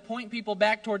time to point people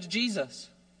back towards Jesus.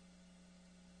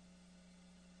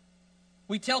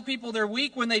 We tell people they're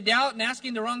weak when they doubt, and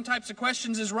asking the wrong types of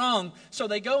questions is wrong. So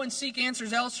they go and seek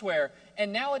answers elsewhere.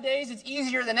 And nowadays it's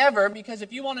easier than ever, because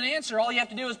if you want an answer, all you have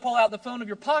to do is pull out the phone of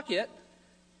your pocket,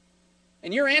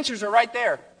 and your answers are right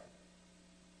there.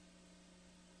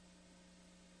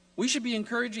 We should be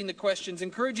encouraging the questions,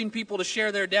 encouraging people to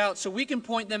share their doubts so we can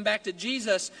point them back to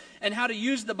Jesus and how to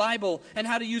use the Bible and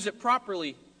how to use it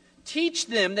properly. Teach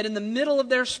them that in the middle of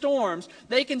their storms,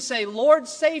 they can say, Lord,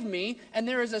 save me, and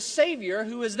there is a Savior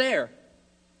who is there.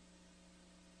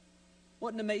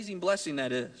 What an amazing blessing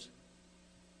that is.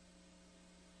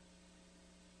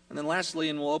 And then lastly,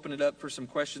 and we'll open it up for some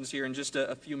questions here in just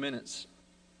a few minutes.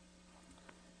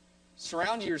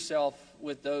 Surround yourself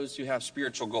with those who have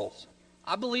spiritual goals.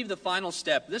 I believe the final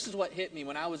step, this is what hit me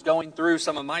when I was going through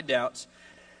some of my doubts.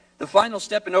 The final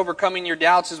step in overcoming your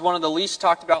doubts is one of the least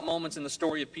talked about moments in the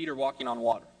story of Peter walking on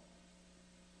water.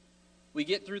 We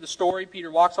get through the story, Peter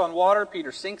walks on water,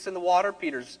 Peter sinks in the water,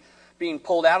 Peter's being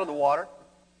pulled out of the water.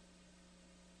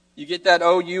 You get that,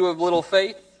 oh, you of little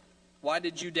faith, why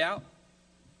did you doubt?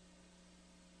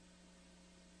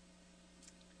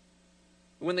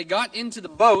 When they got into the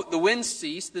boat, the wind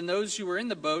ceased, and those who were in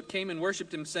the boat came and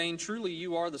worshipped him, saying, truly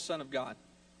you are the Son of God.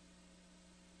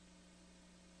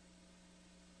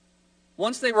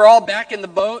 Once they were all back in the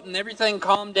boat and everything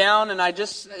calmed down, and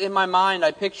in my mind,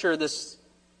 I picture this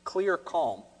clear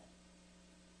calm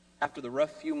after the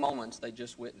rough few moments they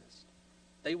just witnessed.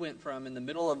 They went from in the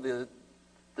middle of the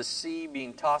sea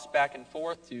being tossed back and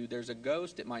forth to there's a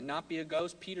ghost, it might not be a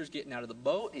ghost, Peter's getting out of the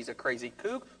boat, he's a crazy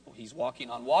kook, he's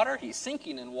walking on water, he's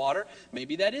sinking in water,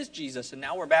 maybe that is Jesus, and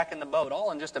now we're back in the boat,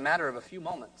 all in just a matter of a few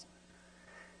moments.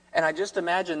 And I just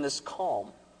imagine this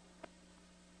calm.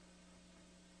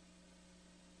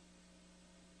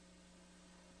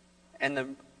 And the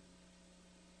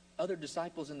other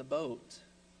disciples in the boat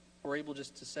were able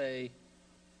just to say,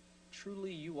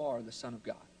 truly you are the Son of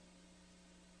God.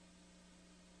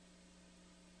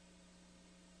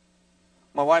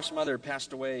 My wife's mother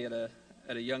passed away at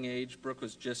a young age. Brooke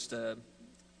was just a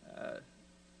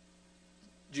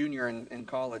junior in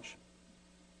college,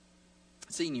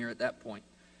 senior at that point.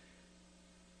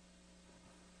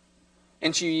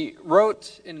 And she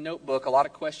wrote in a notebook a lot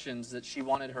of questions that she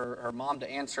wanted her mom to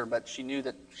answer, but she knew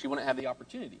that she wouldn't have the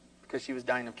opportunity because she was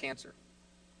dying of cancer.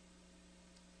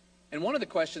 And one of the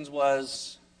questions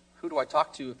was, who do I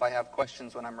talk to if I have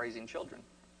questions when I'm raising children?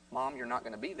 Mom, you're not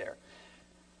going to be there.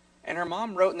 And her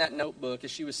mom wrote in that notebook,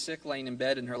 as she was sick laying in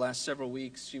bed in her last several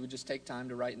weeks, she would just take time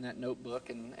to write in that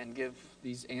notebook and give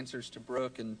these answers to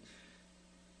Brooke. And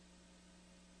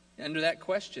under that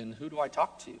question, who do I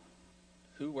talk to?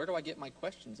 Where do I get my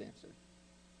questions answered?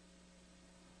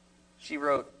 She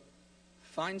wrote,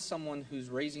 find someone who's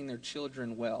raising their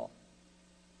children well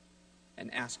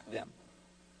and ask them.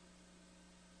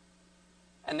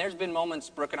 And there's been moments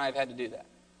Brooke and I have had to do that.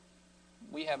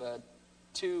 We have a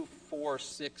 2, 4,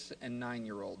 6, and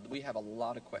 9-year-old. We have a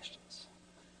lot of questions.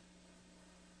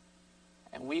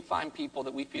 And we find people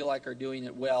that we feel like are doing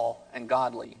it well and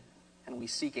godly, and we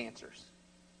seek answers.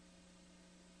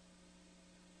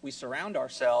 We surround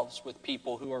ourselves with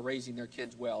people who are raising their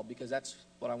kids well, because that's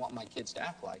what I want my kids to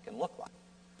act like and look like.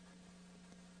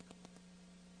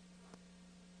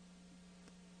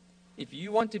 If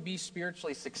you want to be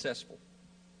spiritually successful,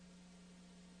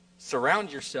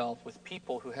 surround yourself with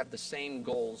people who have the same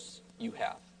goals you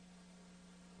have.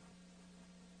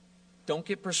 Don't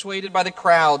get persuaded by the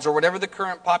crowds or whatever the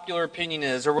current popular opinion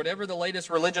is or whatever the latest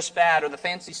religious fad or the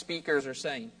fancy speakers are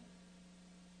saying.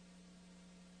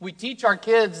 We teach our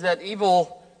kids that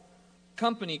evil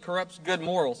company corrupts good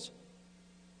morals.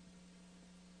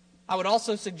 I would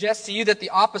also suggest to you that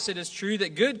the opposite is true,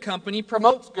 that good company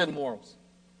promotes good morals.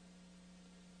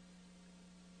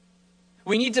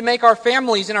 We need to make our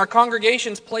families and our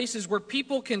congregations places where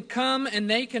people can come and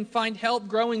they can find help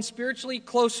growing spiritually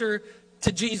closer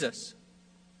to Jesus.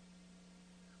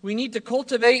 We need to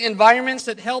cultivate environments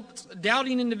that help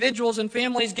doubting individuals and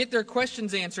families get their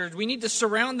questions answered. We need to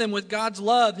surround them with God's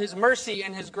love, His mercy,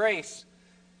 and His grace.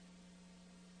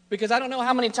 Because I don't know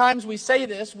how many times we say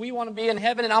this, we want to be in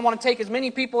heaven and I want to take as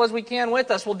many people as we can with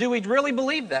us. Well, do we really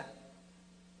believe that?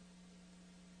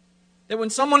 That when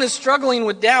someone is struggling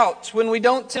with doubt, when we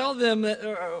don't tell them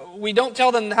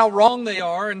how wrong they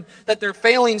are and that they're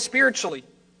failing spiritually,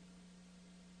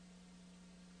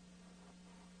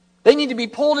 they need to be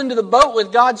pulled into the boat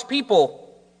with God's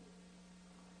people.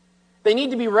 They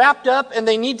need to be wrapped up and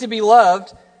they need to be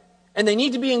loved and they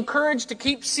need to be encouraged to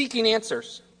keep seeking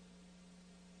answers.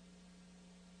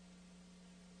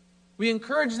 We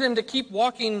encourage them to keep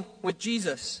walking with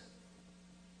Jesus.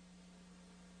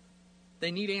 They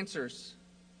need answers.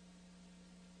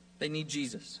 They need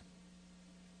Jesus.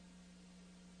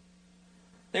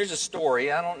 There's a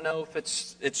story. I don't know if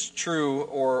it's true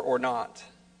or not.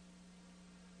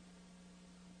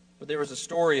 But there was a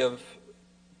story of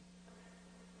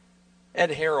Ed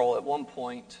Harrell at one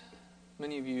point.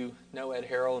 Many of you know Ed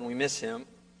Harrell and we miss him.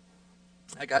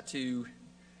 I got to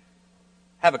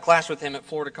have a class with him at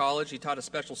Florida College. He taught a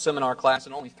special seminar class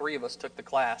and only 3 of us took the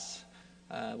class,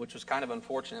 which was kind of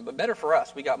unfortunate. But better for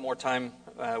us. We got more time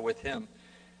with him.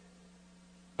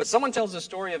 But someone tells a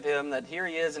story of him that here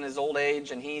he is in his old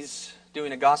age and he's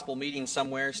doing a gospel meeting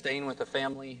somewhere, staying with a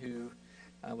family who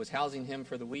was housing him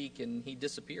for the week, and he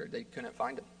disappeared. They couldn't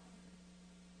find him.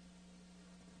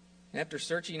 And after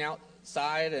searching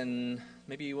outside, and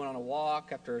maybe he went on a walk,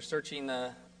 after searching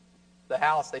the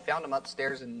house, they found him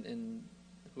upstairs in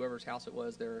whoever's house it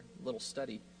was, their little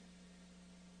study.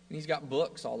 And he's got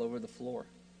books all over the floor.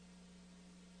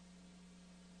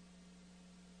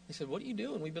 He said, "What are you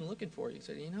doing? We've been looking for you." He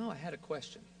said, "I had a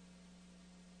question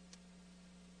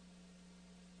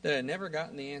that I'd never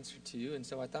gotten the answer to, and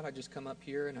so I thought I'd just come up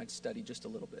here and I'd study just a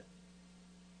little bit."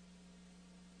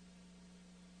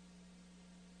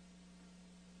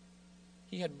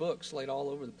 He had books laid all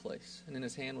over the place, and in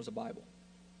his hand was a Bible.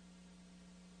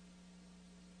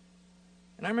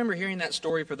 And I remember hearing that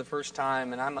story for the first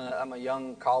time, and I'm a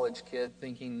young college kid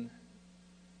thinking,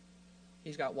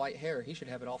 he's got white hair. He should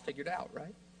have it all figured out,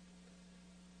 right?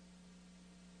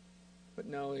 But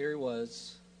no, here he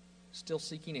was, still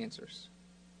seeking answers.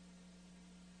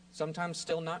 Sometimes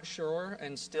still not sure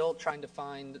and still trying to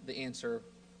find the answer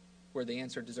where the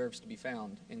answer deserves to be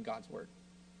found in God's Word.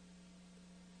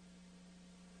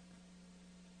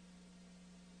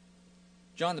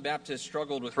 John the Baptist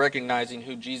struggled with recognizing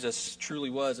who Jesus truly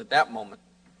was at that moment.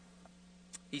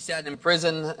 He sat in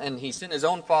prison and he sent his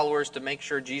own followers to make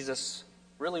sure Jesus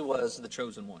really was the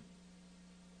chosen one.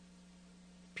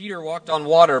 Peter walked on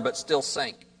water but still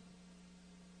sank.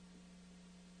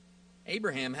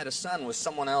 Abraham had a son with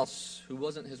someone else who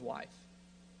wasn't his wife.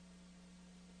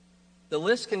 The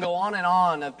list can go on and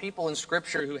on of people in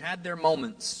Scripture who had their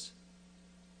moments.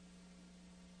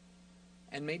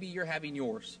 And maybe you're having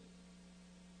yours.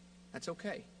 That's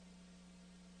okay.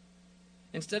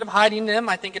 Instead of hiding them,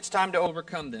 I think it's time to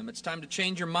overcome them. It's time to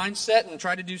change your mindset and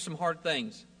try to do some hard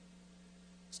things.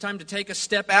 It's time to take a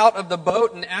step out of the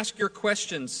boat and ask your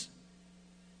questions.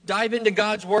 Dive into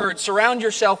God's Word. Surround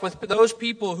yourself with those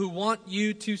people who want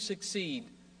you to succeed.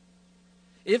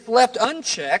 If left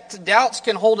unchecked, doubts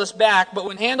can hold us back, but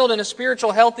when handled in a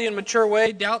spiritual, healthy, and mature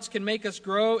way, doubts can make us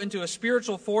grow into a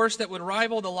spiritual force that would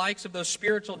rival the likes of those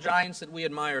spiritual giants that we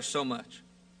admire so much.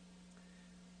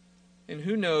 And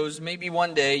who knows, maybe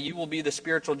one day you will be the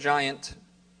spiritual giant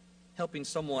helping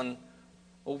someone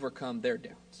overcome their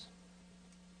doubts.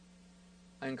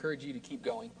 I encourage you to keep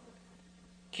going.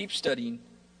 Keep studying.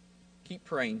 Keep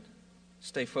praying.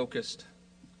 Stay focused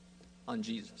on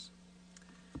Jesus.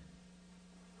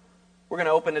 We're going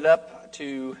to open it up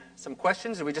to some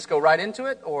questions. Do we just go right into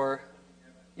it, or?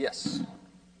 Yes.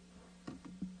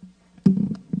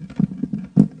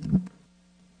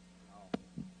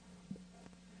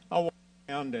 I'll walk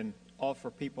around and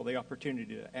offer people the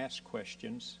opportunity to ask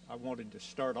questions. I wanted to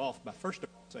start off by first of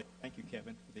all saying thank you,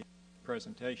 Kevin, for the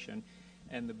presentation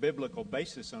and the biblical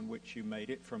basis on which you made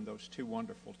it from those 2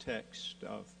 wonderful texts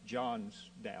of John's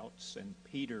doubts and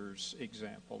Peter's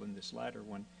example in this latter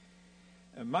one.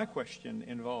 My question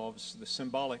involves the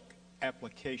symbolic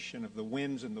application of the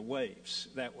winds and the waves.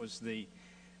 That was the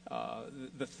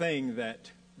thing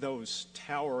that those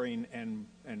towering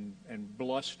and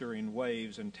blustering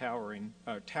waves and towering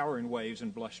waves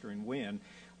and blustering wind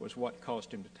was what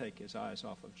caused him to take his eyes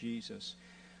off of Jesus.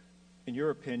 In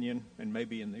your opinion, and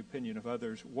maybe in the opinion of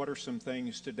others, what are some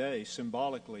things today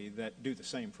symbolically that do the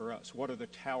same for us? What are the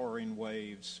towering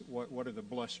waves? What are the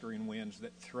blustering winds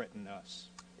that threaten us?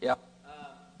 Yeah.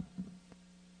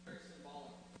 Very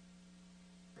symbolic,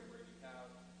 where you have,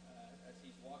 as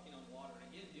he's walking on water, and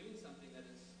again, doing something that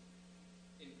is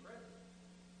incredible.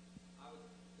 I would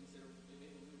consider, maybe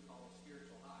we would call it a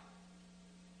spiritual high.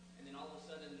 And then all of a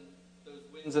sudden, those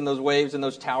winds And those waves and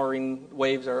those towering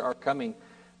waves are coming.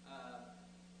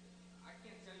 I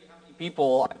can't tell you how many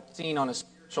People I've seen on a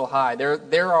spiritual high.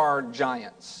 There are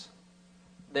giants.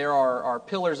 There are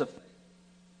pillars of faith.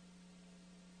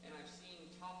 and I've seen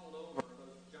toppled over,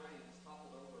 those giants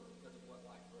toppled over because of what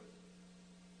life throws at them.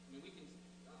 I mean, we can,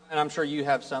 And I'm sure you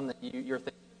have some that you're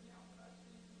thinking of now, but I've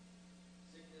seen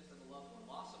sickness of a loved one,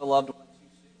 loss of a loved one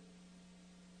too soon.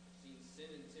 I've seen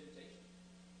sin and temptation.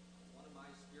 One of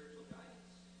my spiritual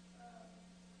giants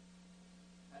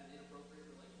had an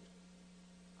inappropriate relationship.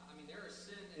 I mean, there is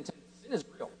sin, and sin is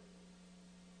real.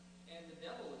 And the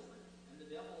devil is real. And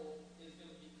the devil is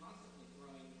going to be constantly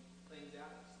throwing things at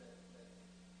us that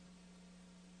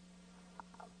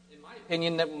in my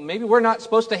opinion, opinion that maybe we're not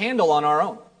supposed to handle on our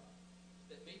own.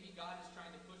 that maybe God is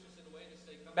trying to push us in a way to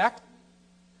say, come Back to me.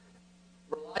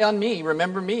 Rely on me.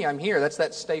 Remember me. I'm here. That's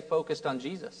that stay focused on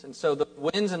Jesus. And so the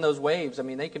winds and those waves, I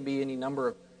mean, they could be any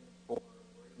number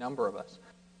of us.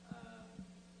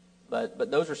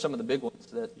 But those are some of the big ones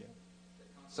that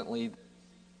constantly.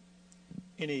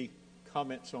 Any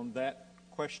comments on that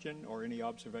question or any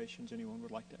observations anyone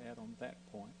would like to add on that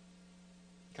point?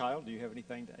 Kyle, do you have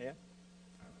anything to add?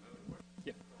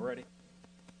 Yeah, ready.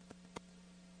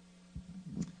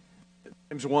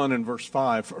 James 1 and verse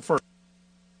 5. First,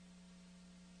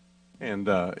 and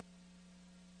I've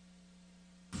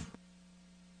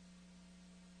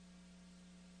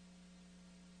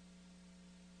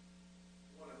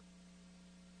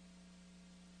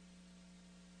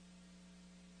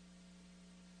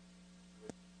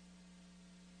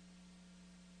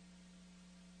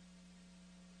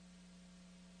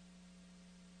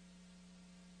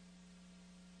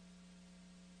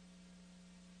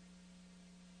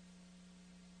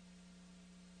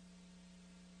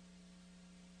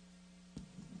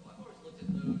always looked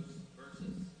at those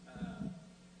verses.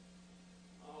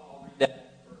 I'll read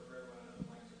that for everyone. I know the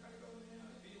mics are kind of going now.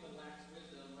 If anyone lacks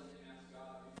wisdom, let him ask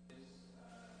God, who is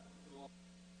to all.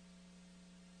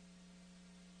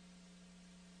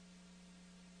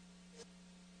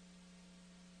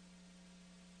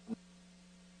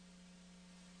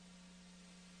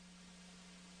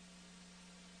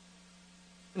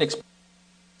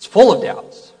 It's full of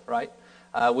doubts, right?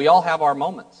 We all have our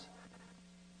moments.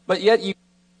 But yet you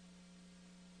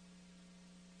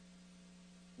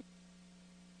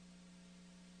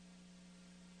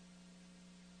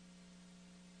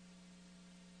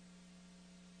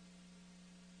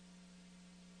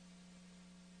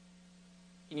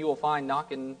will find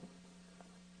knocking,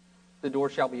 the door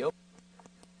shall be open.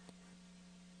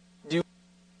 Do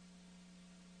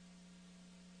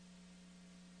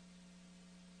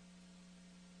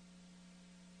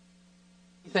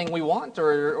anything we want,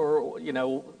 or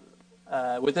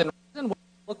within reason, what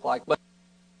it look like, but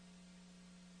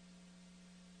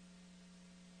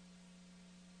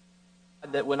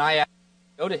that when I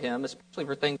go to Him, especially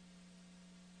for things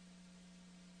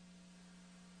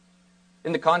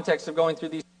in the context of going through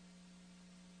these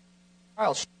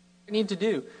trials, what do I need to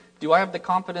do? Do I have the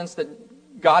confidence that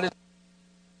God is?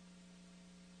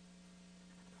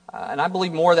 And I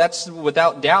believe more that's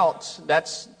without doubt.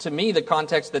 That's, to me, the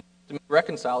context that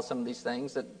reconciles some of these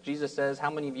things, that Jesus says, how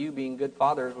many of you, being good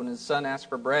fathers, when his son asked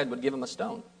for bread, would give him a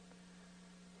stone?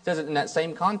 He says it in that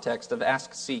same context of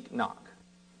ask, seek, knock.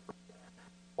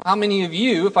 How many of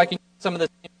you, if I can get some of this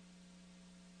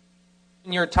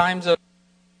in your times of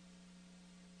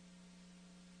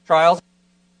trials,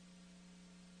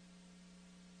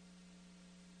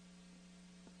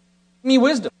 give me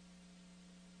wisdom.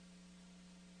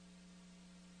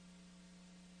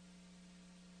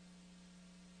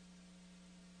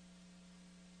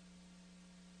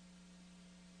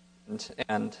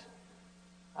 And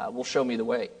will show me the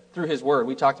way through His Word.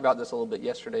 We talked about this a little bit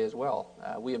yesterday as well.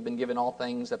 We have been given all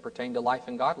things that pertain to life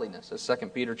and godliness, as 2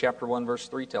 Peter chapter 1, verse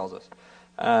 3 tells us.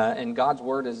 And God's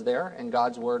Word is there, and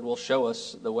God's Word will show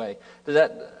us the way. Does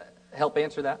that help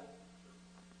answer that?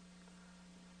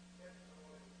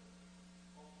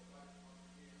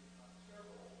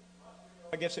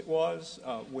 I guess it was,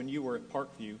 when you were at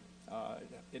Parkview,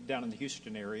 down in the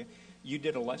Houston area, you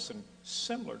did a lesson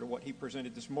similar to what he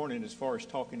presented this morning as far as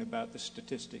talking about the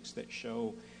statistics that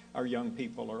show our young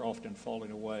people are often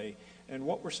falling away. And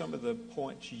what were some of the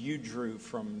points you drew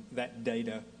from that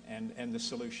data and the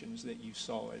solutions that you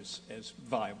saw as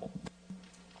viable?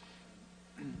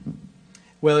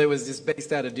 Well, it was just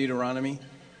based out of Deuteronomy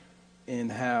and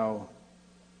how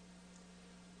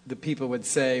the people would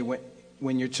say,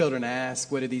 when your children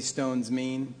ask, what do these stones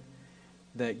mean?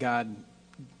 That God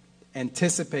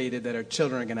anticipated that our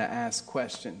children are going to ask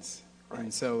questions. Right.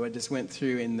 And so I just went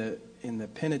through in the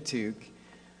Pentateuch,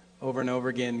 over and over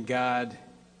again, God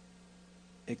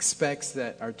expects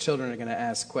that our children are going to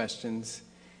ask questions.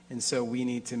 And so we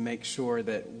need to make sure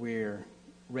that we're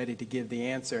ready to give the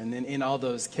answer. And then in all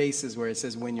those cases where it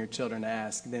says, when your children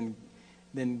ask, then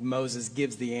Moses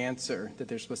gives the answer that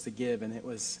they're supposed to give. And it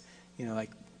was,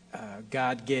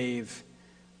 God gave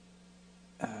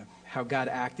how God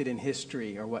acted in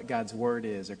history, or what God's word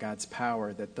is, or God's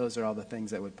power, that those are all the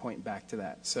things that would point back to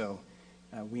that. So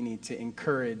we need to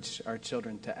encourage our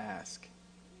children to ask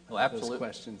those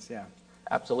questions. Yeah,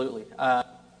 absolutely.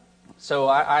 So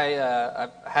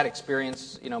I've had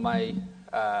experience. My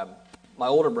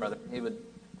older brother,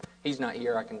 he's not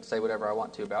here. I can say whatever I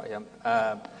want to about him.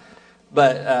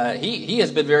 But he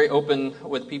has been very open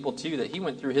with people too, that he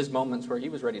went through his moments where he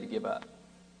was ready to give up.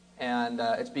 And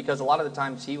it's because a lot of the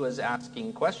times he was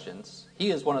asking questions.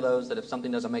 He is one of those that if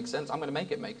something doesn't make sense, I'm going to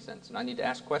make it make sense, and I need to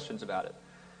ask questions about it.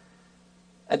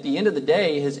 At the end of the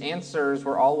day, his answers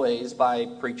were always by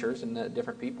preachers and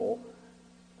different people.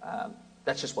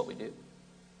 That's just what we do.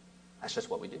 That's just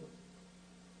what we do.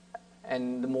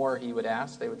 And the more he would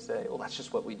ask, they would say, well, that's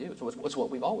just what we do. So it's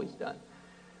what we've always done.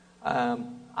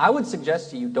 I would suggest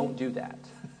to you, don't do that.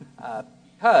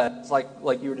 Because,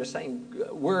 like you were just saying,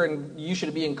 you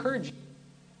should be encouraging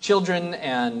children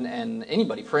and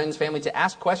anybody, friends, family, to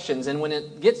ask questions. And when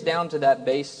it gets down to that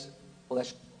base, well,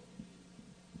 that's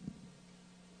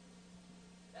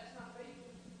not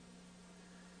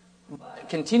faith.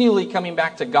 Continually coming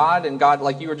back to God, and God,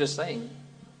 like you were just saying,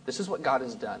 this is what God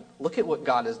has done. Look at what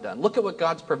God has done. Look at what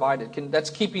God's provided. That's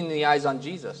keeping the eyes on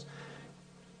Jesus.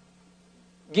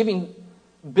 Giving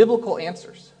biblical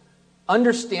answers.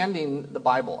 Understanding the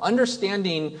Bible.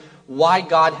 Understanding why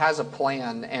God has a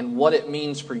plan and what it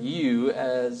means for you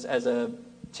as a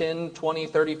 10, 20,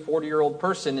 30, 40-year-old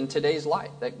person in today's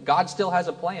life. That God still has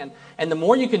a plan. And the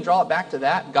more you can draw it back to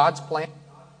that, God's plan,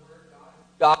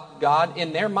 God,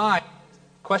 in their mind,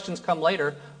 questions come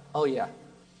later. Oh yeah,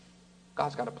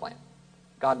 God's got a plan.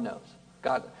 God knows.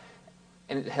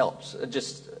 And it helps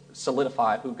just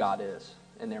solidify who God is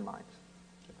in their minds.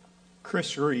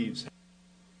 Chris Reeves.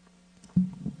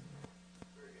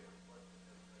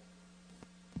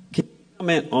 Can you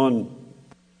comment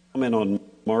on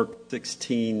Mark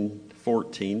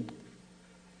 16:14?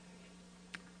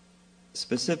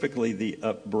 Specifically the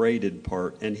upbraided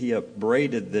part. And he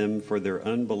upbraided them for their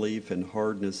unbelief and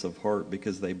hardness of heart,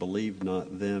 because they believed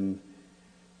not them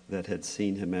that had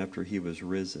seen him after he was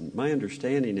risen. My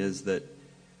understanding is that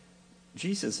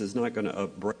Jesus is not going to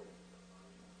upbraid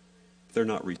if they're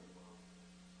not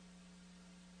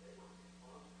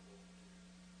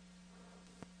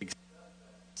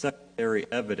secondary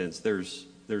evidence. There's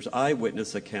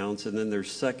eyewitness accounts, and then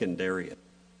there's secondary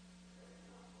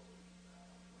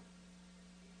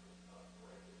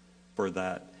for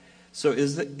that. So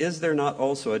is there not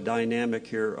also a dynamic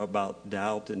here about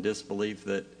doubt and disbelief,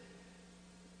 that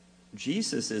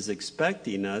Jesus is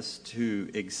expecting us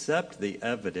to accept the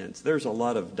evidence? There's a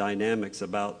lot of dynamics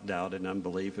about doubt and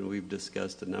unbelief, and we've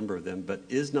discussed a number of them, but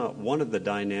is not one of the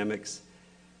dynamics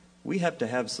we have to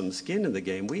have some skin in the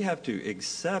game? We have to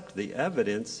accept the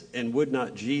evidence, and would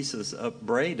not Jesus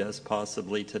upbraid us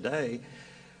possibly today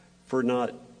for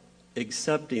not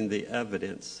accepting the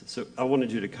evidence? So I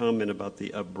wanted you to comment about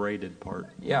the upbraided part.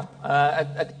 Yeah.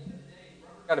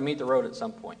 Got to meet the road at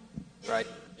some point, right?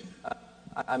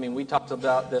 We talked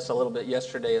about this a little bit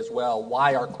yesterday as well.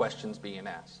 Why are questions being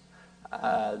asked?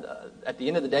 At the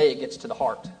end of the day, it gets to the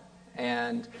heart.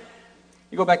 And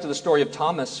you go back to the story of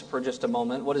Thomas for just a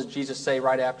moment. What does Jesus say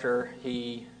right after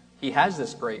he has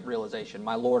this great realization?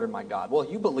 My Lord and my God. Well,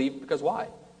 you believe because why?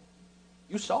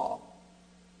 You saw.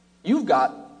 You've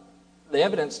got the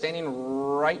evidence standing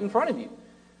right in front of you.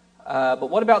 But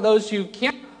what about those who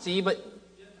can't see but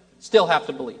still have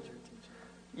to believe?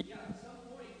 Yeah, at some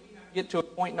point we have to get to a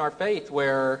point in our faith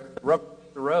where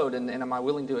the road, and am I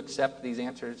willing to accept these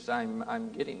answers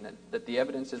I'm getting, that the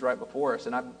evidence is right before us?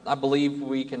 And I believe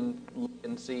we can look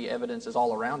and see evidence is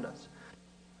all around us.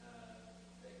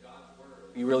 That God's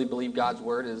word, you really believe God's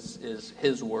word is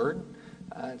His word,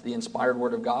 the inspired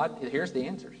Word of God, here's the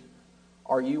answers.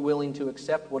 Are you willing to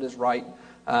accept what is right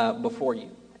before you?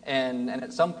 And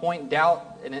at some point,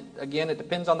 doubt, and it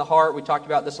depends on the heart. We talked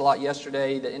about this a lot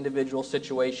yesterday, the individual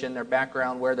situation, their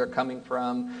background, where they're coming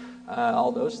from,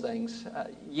 all those things.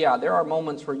 There are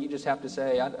moments where you just have to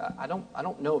say, I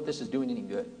don't know if this is doing any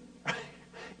good.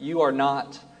 You are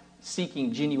not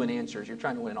seeking genuine answers. You're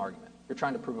trying to win an argument. You're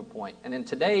trying to prove a point. And in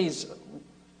today's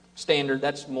standard,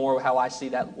 that's more how I see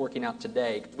that working out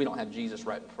today, because we don't have Jesus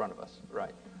right in front of us,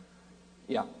 right?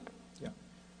 Yeah.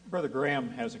 Brother Graham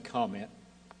has a comment.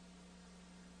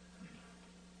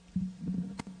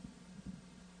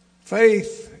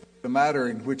 Faith is a matter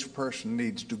in which a person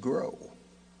needs to grow.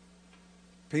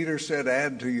 Peter said,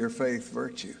 add to your faith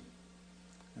virtue,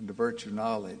 and to virtue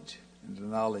knowledge, and to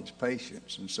knowledge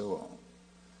patience, and so on.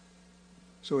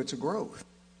 So it's a growth.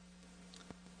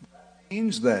 That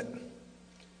means that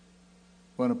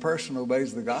when a person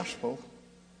obeys the gospel,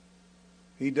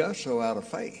 he does so out of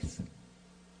faith.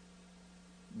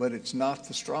 But it's not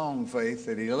the strong faith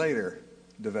that he later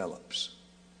develops.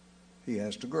 He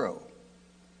has to grow.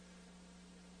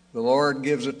 The Lord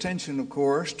gives attention, of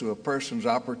course, to a person's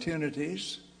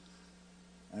opportunities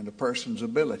and a person's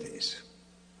abilities.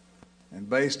 And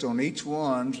based on each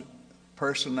one's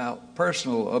personal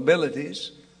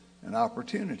abilities and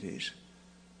opportunities,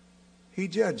 he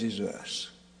judges us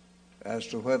as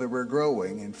to whether we're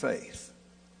growing in faith,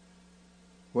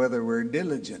 whether we're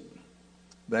diligent.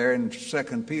 There in 2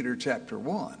 Peter chapter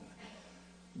 1,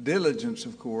 diligence,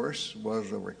 of course,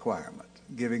 was a requirement.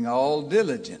 Giving all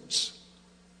diligence,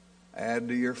 add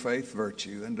to your faith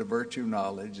virtue, and to virtue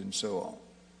knowledge, and so on.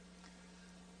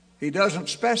 He doesn't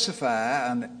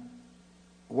specify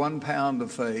 1 pound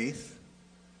of faith,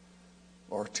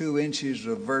 or 2 inches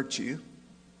of virtue,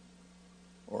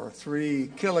 or 3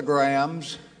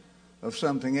 kilograms of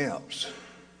something else.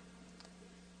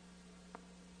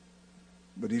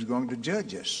 But he's going to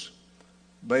judge us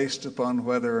based upon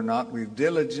whether or not we've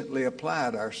diligently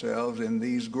applied ourselves in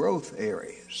these growth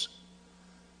areas.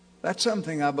 That's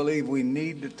something I believe we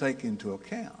need to take into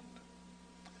account.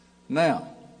 Now,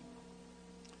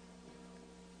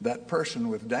 that person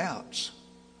with doubts,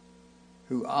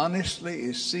 who honestly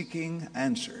is seeking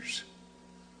answers,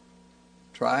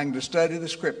 trying to study the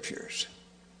Scriptures,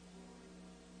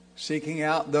 seeking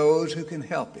out those who can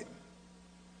help him,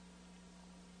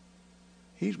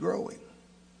 he's growing.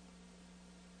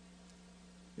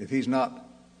 If he's not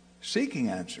seeking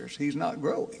answers, he's not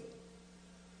growing.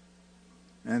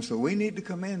 And so we need to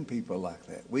commend people like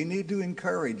that. We need to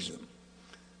encourage them.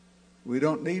 We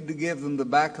don't need to give them the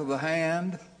back of the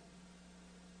hand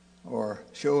or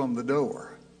show them the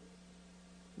door.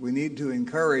 We need to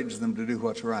encourage them to do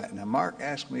what's right. Now, Mark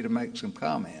asked me to make some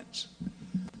comments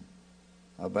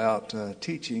about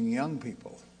teaching young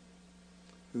people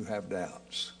who have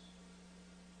doubts.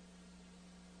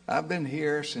 I've been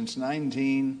here since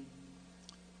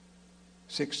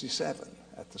 1967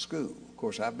 at the school. Of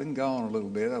course, I've been gone a little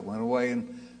bit. I went away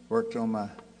and worked on my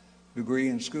degree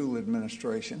in school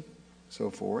administration, so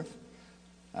forth.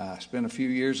 I spent a few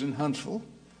years in Huntsville,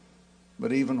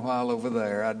 but even while over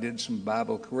there, I did some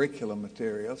Bible curriculum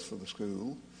materials for the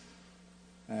school.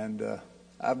 And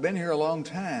I've been here a long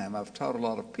time. I've taught a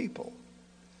lot of people.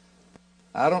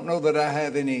 I don't know that I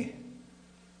have any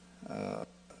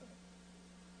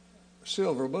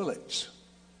silver bullets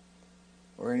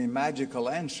or any magical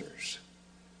answers.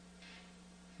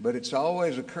 But it's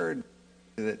always occurred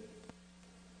to me that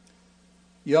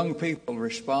young people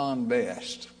respond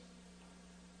best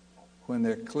when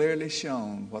they're clearly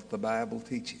shown what the Bible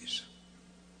teaches.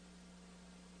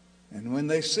 And when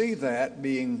they see that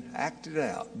being acted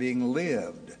out, being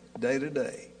lived day to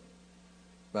day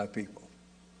by people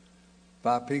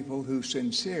who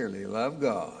sincerely love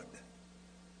God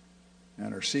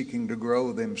and are seeking to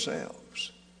grow themselves.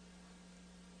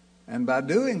 And by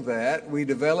doing that, we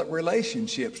develop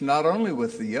relationships not only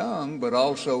with the young, but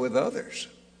also with others.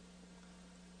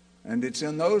 And it's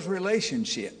in those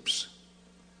relationships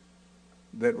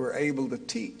that we're able to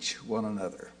teach one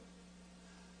another,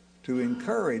 to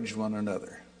encourage one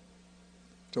another,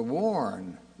 to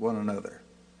warn one another.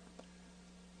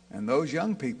 And those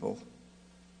young people,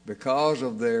 because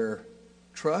of their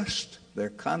trust, their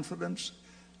confidence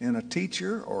in a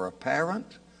teacher or a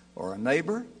parent or a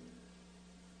neighbor,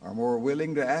 are more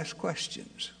willing to ask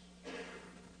questions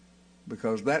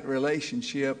because that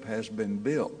relationship has been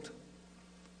built.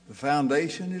 The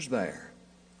foundation is there.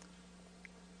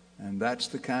 And that's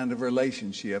the kind of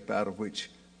relationship out of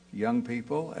which young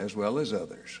people, as well as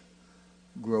others,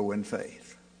 grow in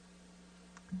faith.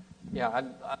 Yeah,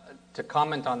 to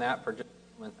comment on that for just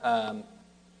a moment.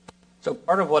 So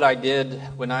part of what I did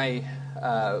when I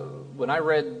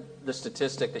read the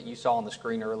statistic that you saw on the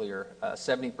screen earlier,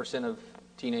 70% of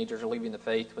teenagers are leaving the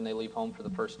faith when they leave home for the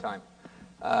first time.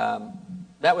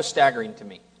 That was staggering to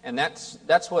me, and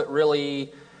that's what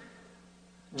really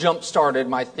jump-started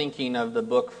my thinking of the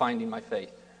book Finding My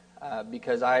Faith,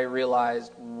 because I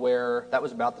realized that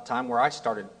was about the time where I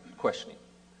started questioning,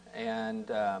 and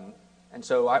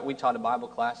so we taught a Bible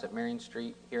class at Marion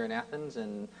Street here in Athens,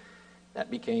 and that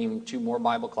became 2 more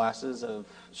Bible classes of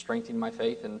strengthening my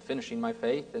faith and finishing my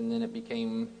faith, and then it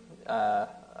became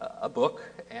a book.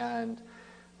 And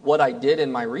what I did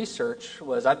in my research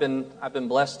was I've been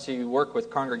blessed to work with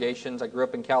congregations. I grew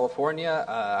up in California.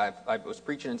 I was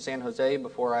preaching in San Jose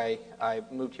before I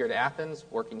moved here to Athens,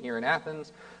 working here in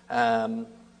Athens.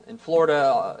 In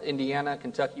Florida, Indiana,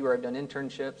 Kentucky, where I've done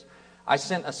internships. I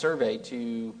sent a survey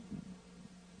to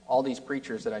all these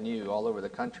preachers that I knew all over the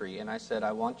country, and I said,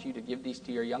 I want you to give these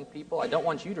to your young people. I don't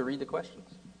want you to read the questions,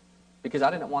 because I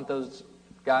didn't want those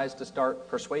guys to start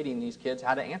persuading these kids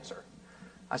how to answer.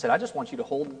 I said, I just want you to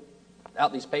hold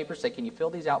out these papers, say, can you fill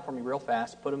these out for me real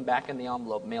fast, put them back in the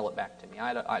envelope, mail it back to me.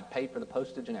 I'd paid for the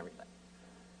postage and everything.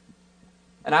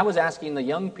 And I was asking the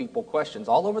young people questions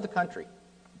all over the country.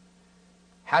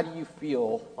 How do you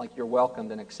feel like you're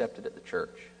welcomed and accepted at the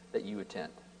church that you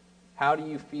attend? How do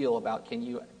you feel about, can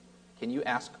you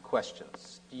ask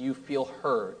questions? Do you feel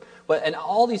heard? And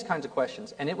all these kinds of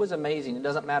questions. And it was amazing. It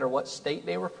doesn't matter what state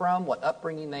they were from, what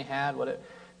upbringing they had,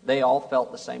 they all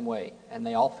felt the same way. And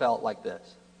they all felt like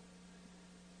this.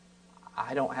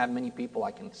 I don't have many people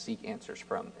I can seek answers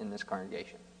from in this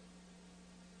congregation.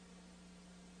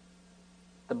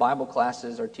 The Bible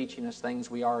classes are teaching us things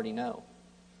we already know.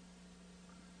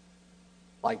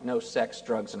 Like no sex,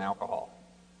 drugs, and alcohol.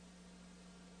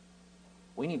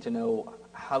 We need to know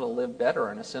how to live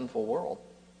better in a sinful world.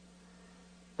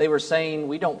 They were saying,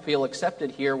 we don't feel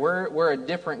accepted here. We're a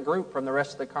different group from the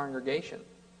rest of the congregation.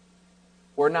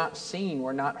 We're not seen.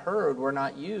 We're not heard. We're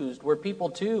not used. We're people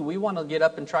too. We want to get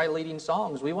up and try leading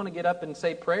songs. We want to get up and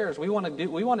say prayers. We want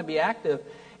to be active,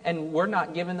 and we're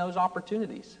not given those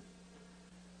opportunities.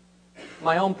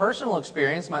 My own personal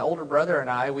experience, my older brother and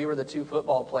I, we were the 2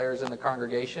 football players in the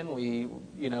congregation.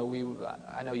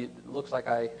 I know it looks like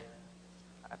I've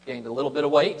gained a little bit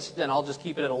of weight, and I'll just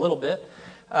keep it at a little bit.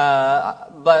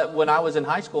 But when I was in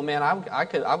high school, man,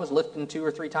 I was lifting 2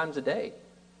 or 3 times a day.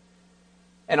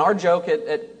 And our joke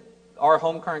at our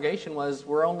home congregation was,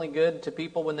 we're only good to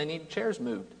people when they need chairs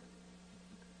moved.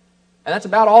 And that's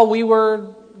about all we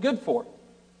were good for.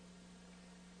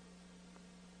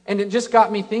 And it just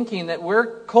got me thinking that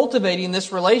we're cultivating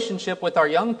this relationship with our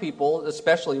young people,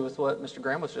 especially with what Mr.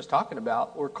 Graham was just talking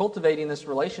about. We're cultivating this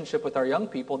relationship with our young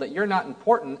people that you're not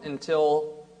important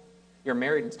until you're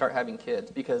married and start having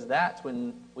kids, because that's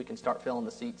when we can start filling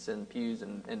the seats and pews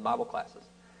in Bible classes.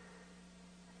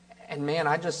 And man,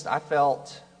 I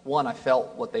felt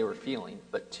what they were feeling,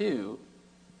 but 2,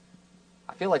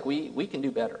 I feel like we can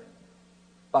do better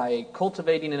by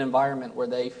cultivating an environment where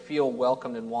they feel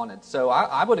welcomed and wanted. So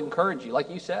I would encourage you, like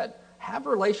you said, have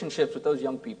relationships with those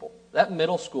young people. That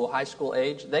middle school, high school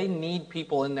age, they need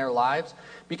people in their lives,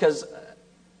 because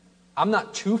I'm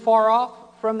not too far off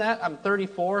from that. I'm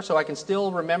 34, so I can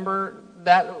still remember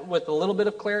that with a little bit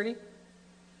of clarity.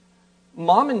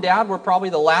 Mom and Dad were probably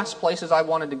the last places I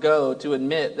wanted to go to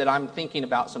admit that I'm thinking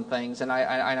about some things and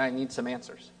I need some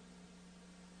answers.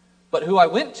 But who I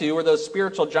went to were those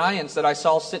spiritual giants that I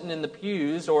saw sitting in the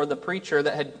pews, or the preacher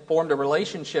that had formed a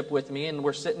relationship with me, and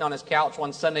we're sitting on his couch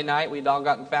one Sunday night. We'd all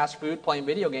gotten fast food, playing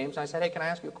video games, and I said, hey, can I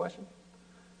ask you a question?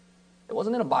 It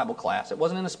wasn't in a Bible class. It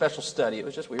wasn't in a special study. It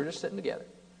was just, we were just sitting together.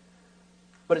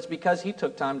 But it's because he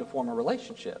took time to form a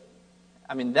relationship.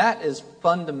 I mean, that is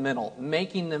fundamental,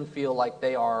 making them feel like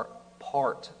they are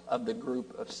part of the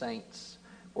group of saints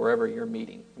wherever you're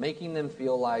meeting. Making them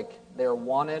feel like they're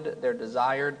wanted, they're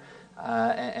desired,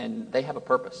 and they have a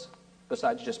purpose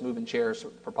besides just moving chairs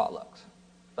for potlucks.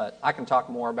 But I can talk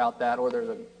more about that, or there's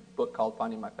a book called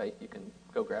Finding My Faith. You can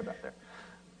go grab that there.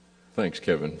 Thanks,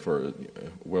 Kevin, for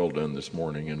well done this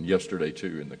morning and yesterday,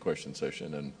 too, in the question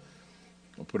session. And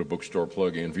I'll put a bookstore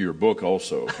plug in for your book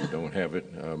also. If you don't have it,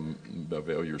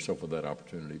 avail yourself of that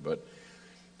opportunity. But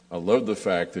I love the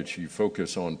fact that you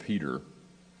focus on Peter,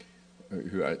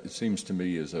 who it seems to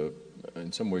me is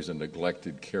in some ways a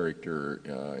neglected character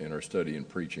in our study and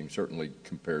preaching, certainly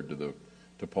compared to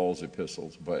Paul's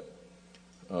epistles. But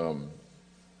and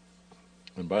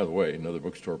by the way, another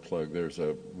bookstore plug, there's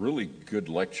a really good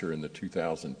lecture in the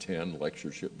 2010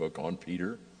 lectureship book on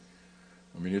Peter.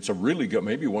 I mean, it's a really good,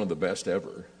 maybe one of the best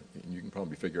ever. You can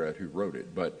probably figure out who wrote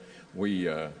it. But we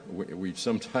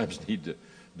sometimes need to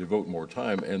devote more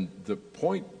time. And the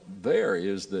point there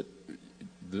is that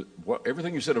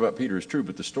everything you said about Peter is true,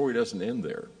 but the story doesn't end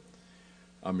there.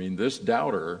 I mean, this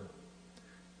doubter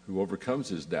who overcomes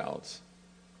his doubts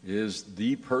is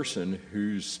the person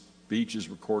whose speech is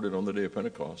recorded on the day of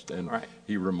Pentecost. And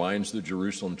he reminds the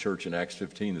Jerusalem church in Acts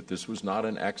 15 that this was not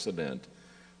an accident,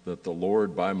 that the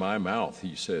Lord, by my mouth,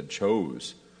 he said,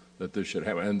 chose that this should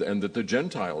happen, and that the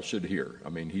Gentiles should hear. I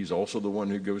mean, he's also the one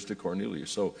who goes to Cornelius.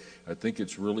 So I think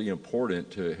it's really important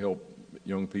to help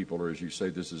young people, or as you say,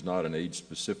 this is not an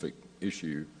age-specific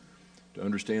issue, to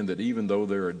understand that even though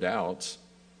there are doubts,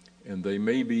 and they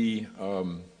may be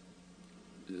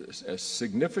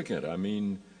significant. I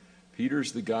mean,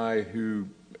 Peter's the guy who,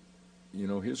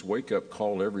 his wake-up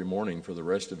call every morning for the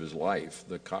rest of his life,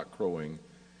 the cock crowing,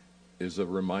 is a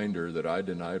reminder that I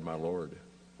denied my Lord.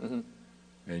 Mm-hmm.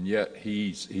 And yet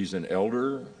he's an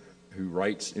elder who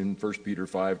writes in 1 Peter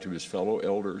 5 to his fellow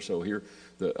elders. So here,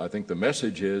 I think the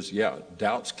message is,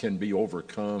 doubts can be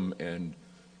overcome, and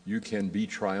you can be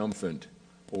triumphant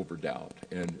over doubt.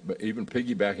 But even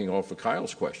piggybacking off of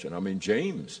Kyle's question, I mean,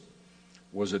 James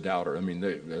was a doubter. I mean,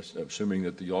 assuming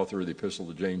that the author of the Epistle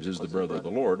to James is the brother of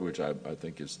the Lord, which I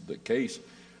think is the case.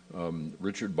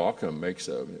 Richard Bauckham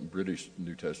a British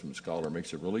New Testament scholar,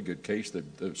 makes a really good case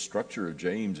that the structure of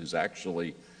James is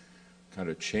actually kind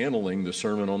of channeling the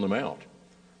Sermon on the Mount.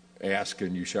 Ask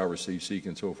and you shall receive, seek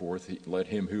and so forth. Let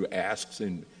him who asks,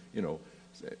 and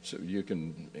so you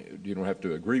don't have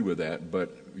to agree with that,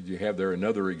 but you have there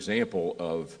another example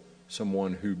of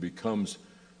someone who becomes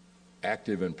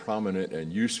active and prominent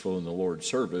and useful in the Lord's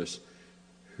service,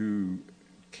 who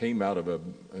came out of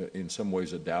in some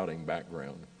ways a doubting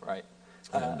background. Right.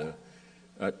 And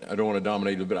I don't want to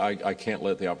dominate it, but I can't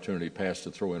let the opportunity pass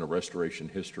to throw in a restoration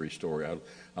history story.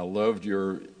 I loved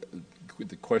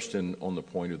the question on the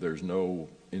point of there's no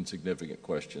insignificant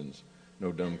questions,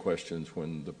 no dumb questions,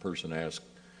 when the person asked,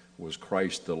 was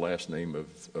Christ the last name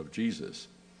of Jesus?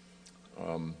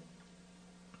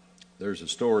 There's a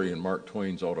story in Mark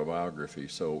Twain's autobiography,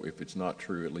 so if it's not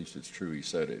true, at least it's true he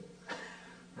said it.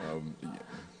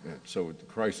 So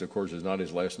Christ, of course, is not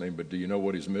his last name, but do you know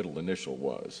what his middle initial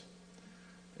was?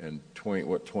 And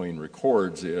what Twain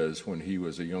records is when he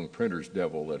was a young printer's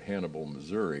devil at Hannibal,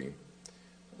 Missouri,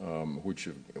 which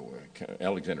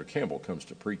Alexander Campbell comes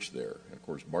to preach there. And of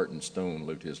course, Barton Stone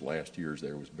lived his last years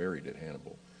there, was buried at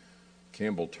Hannibal.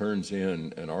 Campbell turns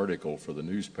in an article for the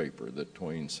newspaper that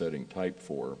Twain's setting type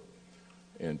for,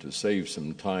 and to save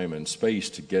some time and space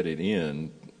to get it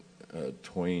in,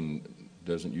 Twain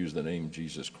doesn't use the name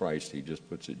Jesus Christ, he just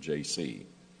puts it JC.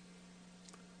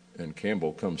 And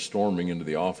Campbell comes storming into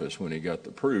the office when he got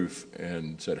the proof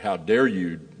and said, "How dare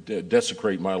you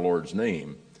desecrate my Lord's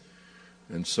name?"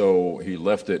 And so he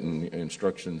left it in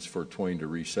instructions for Twain to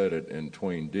reset it, and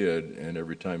Twain did, and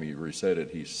every time he reset it,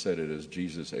 he said it as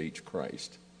Jesus H.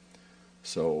 Christ.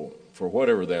 So for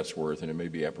whatever that's worth, and it may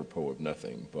be apropos of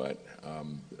nothing, but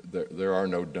there are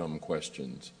no dumb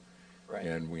questions. Right.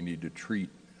 And we need to treat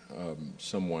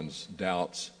someone's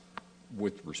doubts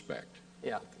with respect.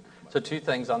 Yeah. So two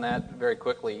things on that very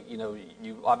quickly.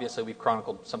 Obviously we've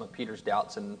chronicled some of Peter's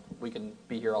doubts, and we can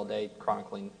be here all day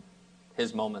chronicling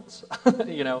his moments.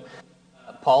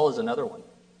 Paul is another one.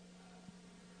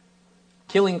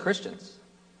 Killing Christians.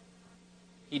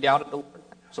 He doubted the Lord.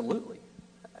 Absolutely.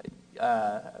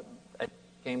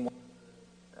 Became one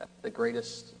of the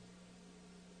greatest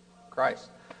Christ.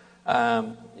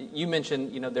 You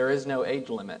mentioned, there is no age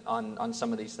limit on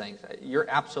some of these things. You're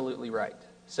absolutely right.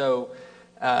 So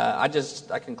I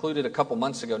concluded a couple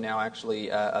months ago now, actually,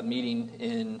 a meeting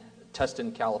in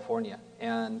Tustin, California.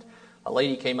 And a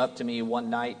lady came up to me one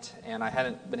night, and I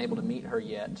hadn't been able to meet her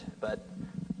yet, but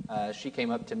she came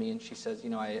up to me and she says,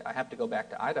 I have to go back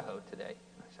to Idaho today.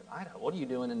 I said, Idaho? What are you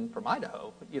doing from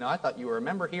Idaho? I thought you were a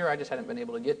member here. I just hadn't been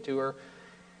able to get to her.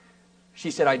 She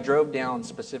said, I drove down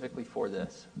specifically for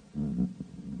this.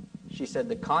 She said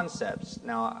the concepts,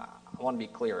 now I want to be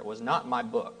clear, it was not my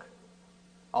book,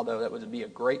 although that would be a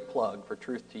great plug for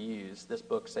Truth to Use. This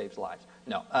book saves lives.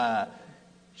 No.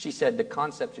 She said, the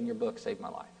concepts in your book saved my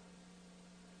life.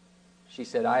 She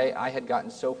said, I had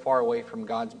gotten so far away from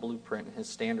God's blueprint and his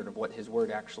standard of what his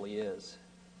word actually is,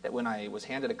 that when I was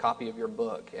handed a copy of your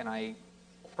book, and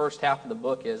first half of the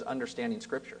book is understanding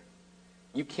Scripture.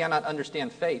 You cannot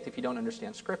understand faith if you don't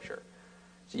understand Scripture.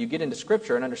 So you get into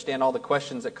Scripture and understand all the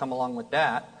questions that come along with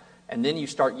that, and then you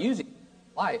start using it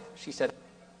in life. She said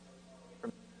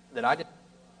that I didn't.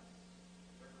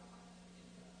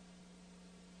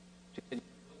 She said,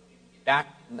 back,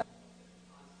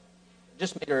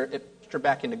 just made her, it pushed her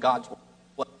back into God's word.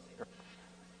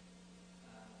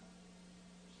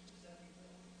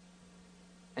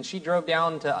 And she drove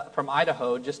down from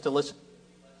Idaho just to listen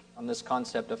on this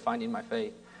concept of finding my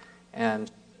faith. And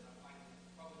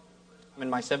in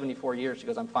my 74 years, she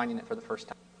goes, I'm finding it for the first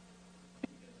time.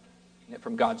 It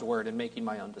from God's Word and making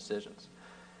my own decisions.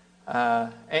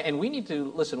 And we need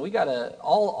to, listen, we got to,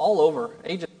 all over,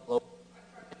 ages all over,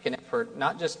 connect for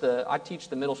not just I teach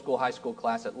the middle school, high school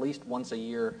class at least once a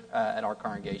year at our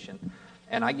congregation.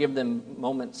 And I give them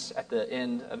moments at the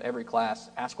end of every class,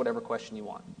 ask whatever question you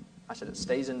want. I said, it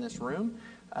stays in this room.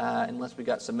 Unless we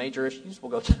got some major issues, we'll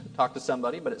go talk to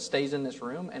somebody, but it stays in this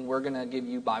room, and we're going to give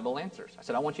you Bible answers. I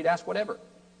said, I want you to ask whatever.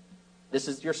 This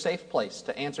is your safe place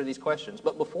to answer these questions.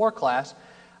 But before class,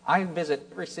 I visit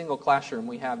every single classroom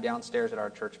we have downstairs at our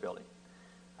church building.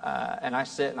 And I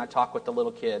sit and I talk with the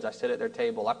little kids. I sit at their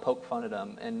table. I poke fun at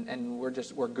them, and we're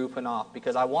goofing off,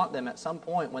 because I want them at some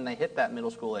point when they hit that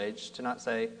middle school age to not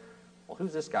say, well,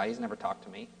 who's this guy? He's never talked to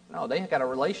me. No, they got a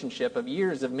relationship of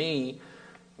years of me,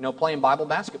 playing Bible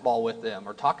basketball with them,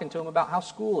 or talking to them about how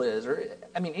school is, or,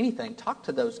 anything. Talk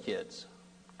to those kids.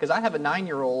 Because I have a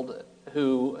 9-year-old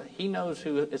who, he knows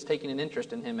who is taking an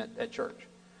interest in him at church.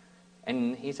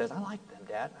 And he says, I like them,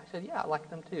 Dad. I said, yeah, I like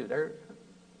them too. They're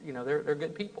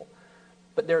good people.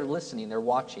 But they're listening, they're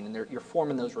watching, and you're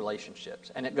forming those relationships.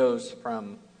 And it goes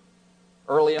from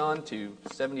early on to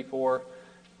 74,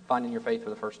 finding your faith for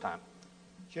the first time.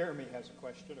 Jeremy has a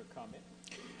question or comment.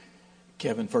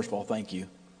 Kevin, first of all, thank you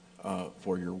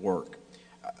for your work.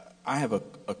 I have a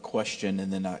question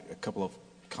and then a couple of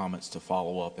comments to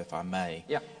follow up, if I may.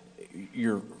 Yeah.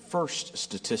 Your first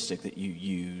statistic that you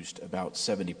used, about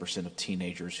 70% of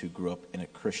teenagers who grew up in a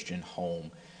Christian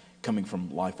home, coming from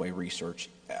Lifeway Research.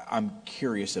 I'm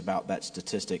curious about that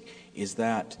statistic. Is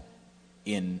that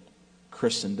in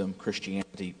Christendom,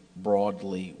 Christianity,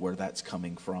 broadly, where that's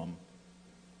coming from?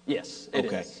 Yes, it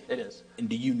is. It is. And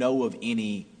do you know of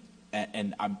any,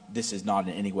 this is not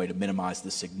in any way to minimize the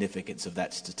significance of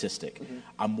that statistic. Mm-hmm.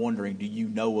 I'm wondering, do you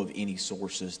know of any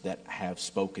sources that have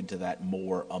spoken to that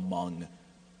more among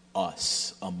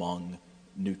us, among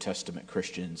New Testament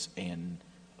Christians, and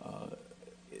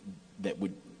that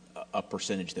would, a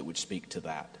percentage that would speak to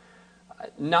that?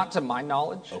 Not to my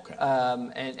knowledge. Okay.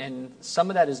 And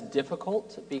some of that is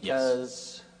difficult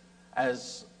because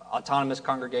as autonomous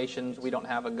congregations, we don't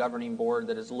have a governing board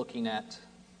that is looking at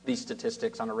these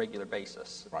statistics on a regular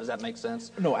basis. Right. Does that make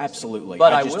sense? No, absolutely.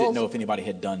 But I just didn't know if anybody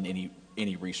had done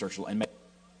any research and maybe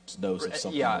knows of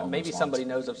something. Yeah, maybe somebody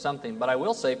knows of something. But I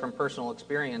will say from personal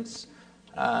experience,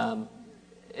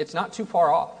 it's not too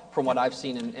far off from what I've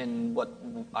seen in what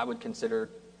I would consider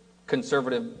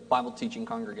conservative Bible teaching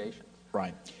congregations.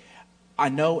 Right. I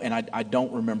know, and I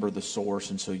don't remember the source,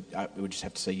 and so I would just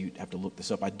have to say you'd have to look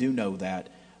this up. I do know that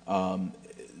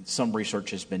some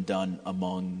research has been done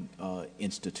among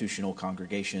institutional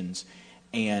congregations,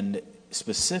 and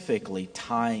specifically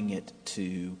tying it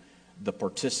to the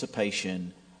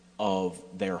participation of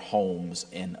their homes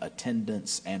in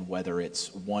attendance, and whether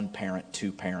it's one parent,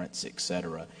 two parents,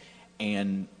 etc.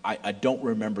 And I don't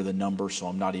remember the number, so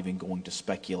I'm not even going to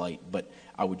speculate, but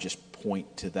I would just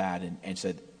point to that and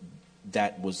said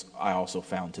that was, I also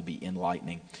found to be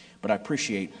enlightening. But I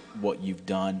appreciate what you've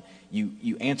done.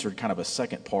 You answered kind of a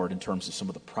second part in terms of some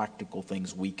of the practical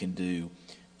things we can do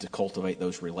to cultivate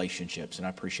those relationships, and I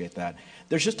appreciate that.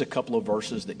 There's just a couple of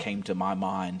verses that came to my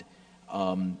mind.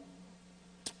 And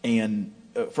 1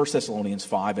 Thessalonians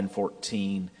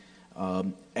 5:14,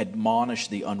 admonish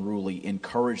the unruly,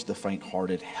 encourage the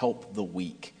faint-hearted, help the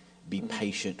weak, be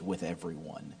patient with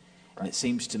everyone. Right. And it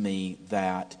seems to me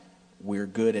that we're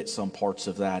good at some parts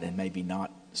of that and maybe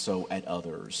not so at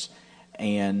others.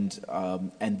 And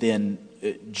then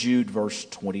Jude verse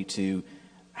 22,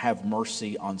 have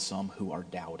mercy on some who are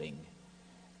doubting.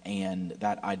 And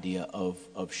that idea of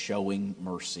showing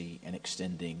mercy and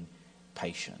extending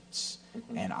patience.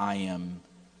 Mm-hmm. And I am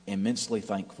immensely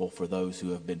thankful for those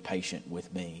who have been patient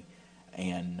with me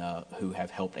and who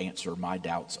have helped answer my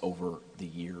doubts over the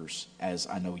years, as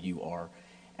I know you are.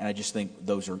 And I just think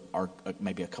those are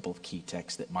maybe a couple of key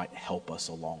texts that might help us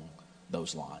along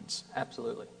those lines.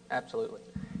 Absolutely. Absolutely.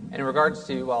 And in regards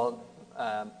to, while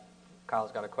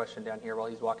Kyle's got a question down here while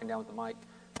he's walking down with the mic,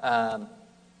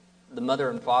 the mother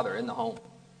and father in the home.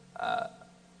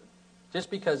 Just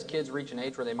because kids reach an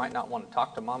age where they might not want to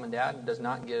talk to mom and dad does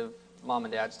not give mom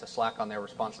and dads to slack on their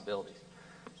responsibilities.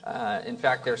 In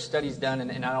fact, there's studies done,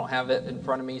 and I don't have it in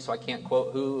front of me, so I can't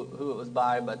quote who it was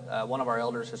by, but one of our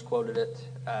elders has quoted it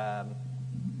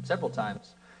several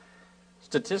times.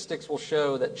 Statistics will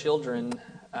show that children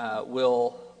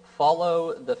will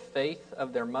follow the faith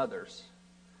of their mothers,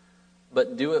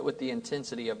 but do it with the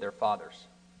intensity of their fathers.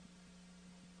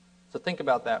 So think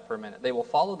about that for a minute. They will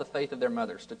follow the faith of their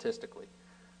mother statistically,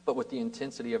 but with the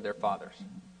intensity of their fathers.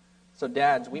 So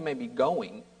dads, we may be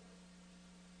going,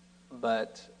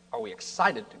 but are we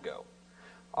excited to go?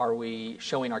 Are we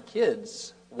showing our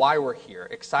kids why we're here,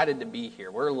 excited to be here?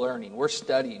 We're learning, we're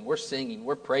studying, we're singing,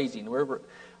 we're praising, we're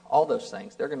all those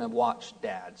things. They're going to watch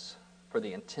dads for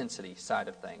the intensity side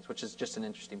of things, which is just an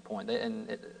interesting point.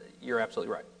 And you're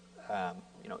absolutely right.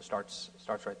 It starts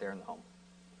right there in the home.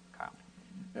 Kyle.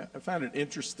 Yeah, I found it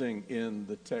interesting in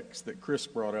the text that Chris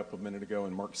brought up a minute ago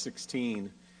in Mark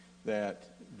 16 that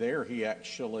there he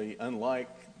actually, unlike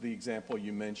the example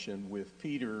you mentioned with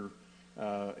Peter,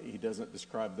 he doesn't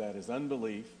describe that as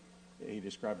unbelief. He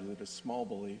describes it as small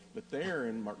belief. But there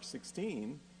in Mark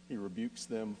 16, he rebukes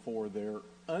them for their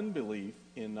unbelief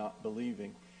in not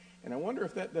believing. And I wonder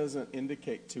if that doesn't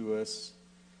indicate to us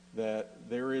that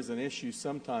there is an issue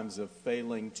sometimes of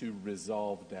failing to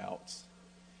resolve doubts.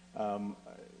 Do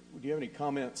you have any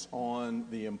comments on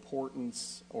the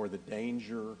importance or the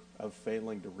danger of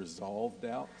failing to resolve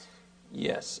doubts?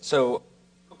 Yes. So,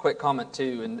 a quick comment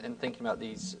too, in thinking about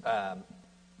these,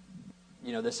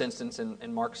 this instance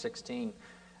in Mark 16.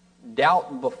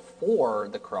 Doubt before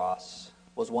the cross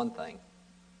was one thing.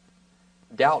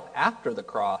 Doubt after the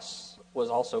cross was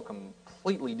also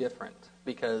completely different,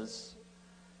 because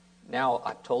now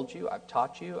I've told you, I've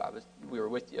taught you, I was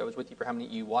with you for how many?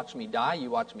 You watched me die, you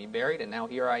watched me buried, and now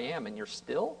here I am, and you're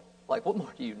still? Like, what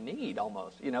more do you need,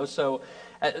 almost? So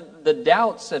the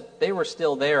doubts, if they were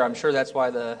still there, I'm sure that's why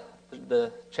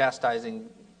the chastising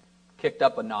kicked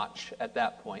up a notch at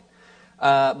that point.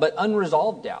 But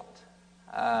unresolved doubt.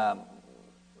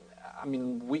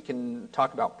 We can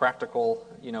talk about practical,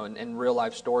 and real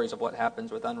life stories of what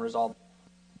happens with unresolved.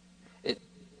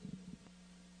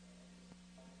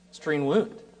 Extreme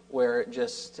wound, where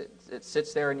it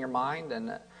sits there in your mind,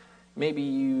 and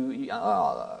maybe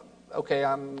I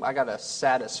got a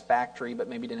satisfactory, but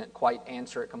maybe didn't quite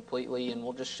answer it completely, and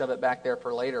we'll just shove it back there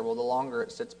for later. Well, the longer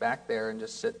it sits back there and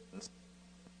just sits,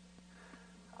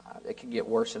 it can get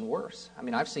worse and worse.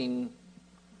 I've seen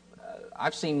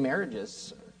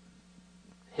marriages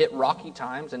hit rocky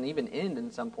times and even end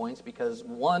in some points because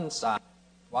one side,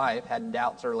 wife, had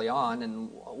doubts early on, and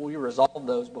we resolved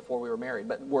those before we were married.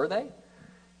 But were they?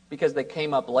 Because they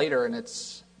came up later, and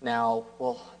it's now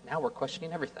we're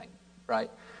questioning everything, right?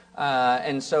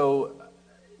 And so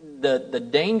the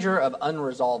danger of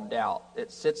unresolved doubt,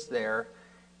 it sits there,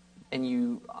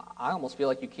 and I almost feel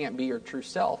like you can't be your true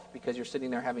self because you're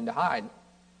sitting there having to hide.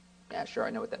 Yeah, sure, I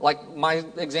know what that. Like my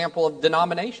example of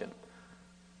denomination.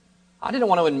 I didn't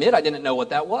want to admit I didn't know what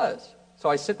that was. So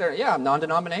I sit there, I'm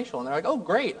non-denominational. And they're like, oh,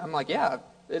 great. I'm like, yeah,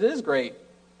 it is great.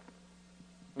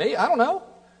 Maybe, I don't know.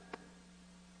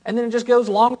 And then it just goes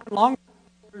longer and longer.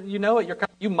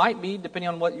 You might be, depending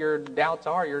on what your doubts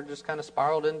are, you're just kind of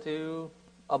spiraled into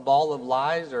a ball of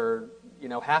lies or,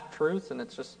 half-truths. And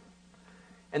it's just,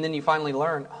 and then you finally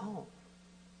learn, oh,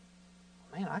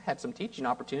 man, I had some teaching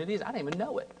opportunities. I didn't even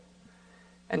know it.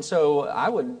 And so I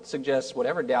would suggest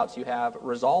whatever doubts you have,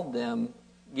 resolve them,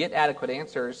 get adequate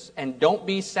answers, and don't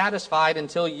be satisfied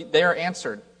until they're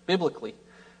answered biblically.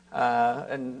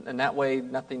 And that way,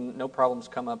 no problems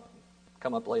come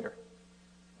up later.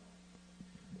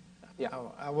 Yeah.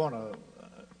 I want to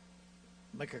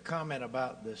make a comment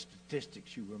about the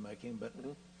statistics you were making, but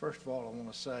first of all, I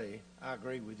want to say I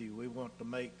agree with you. We want to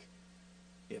make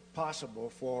it possible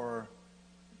for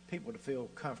people to feel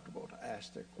comfortable to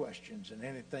ask their questions, and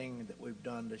anything that we've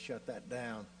done to shut that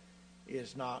down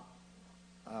is not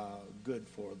good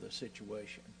for the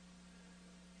situation.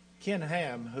 Ken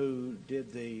Ham, who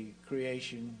did the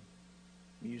Creation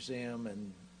Museum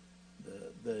and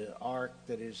the Ark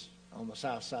that is on the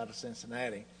south side of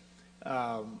Cincinnati,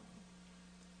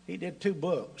 he did 2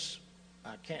 books.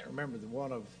 I can't remember the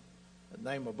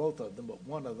name of both of them, but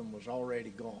one of them was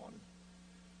already gone.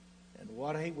 And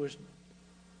what he was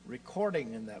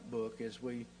recording in that book is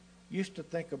we used to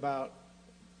think about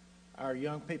our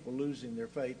young people losing their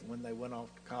faith when they went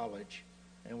off to college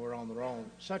and were on their own,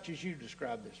 such as you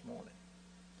described this morning.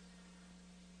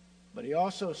 But he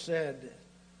also said,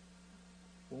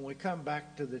 when we come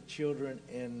back to the children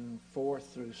in 4th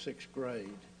through 6th grade,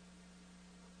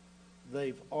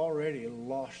 they've already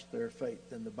lost their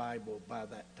faith in the Bible by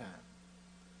that time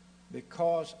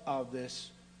because of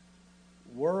this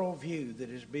worldview that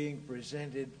is being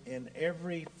presented in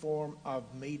every form of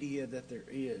media that there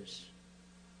is.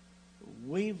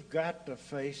 We've got to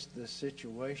face the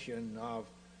situation of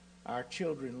our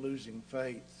children losing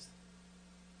faith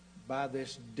by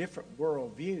this different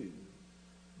worldview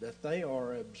that they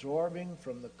are absorbing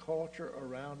from the culture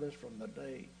around us from the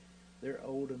day they're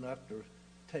old enough to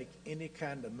take any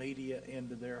kind of media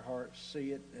into their hearts,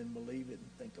 see it and believe it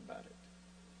and think about it.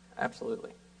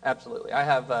 Absolutely. Absolutely. I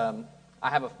have a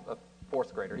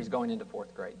fourth grader. He's going into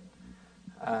fourth grade.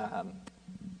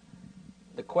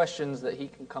 The questions that he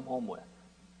can come home with,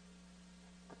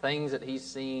 the things that he's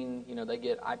seen, they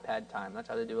get iPad time. That's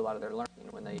how they do a lot of their learning.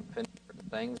 When they finish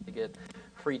things, they get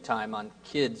free time on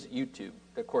kids' YouTube.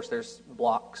 Of course, there's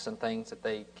blocks and things that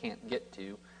they can't get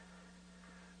to.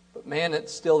 But man,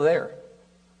 it's still there,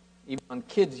 even on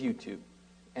kids' YouTube.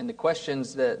 And the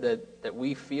questions that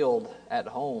we field at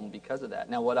home because of that.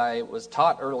 Now, what I was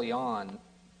taught early on,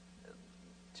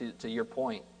 to your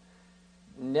point,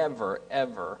 never,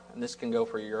 ever, and this can go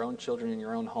for your own children in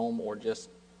your own home or just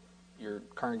your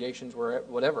congregations,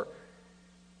 whatever,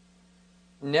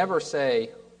 never say,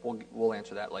 we'll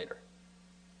answer that later.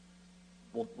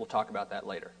 We'll talk about that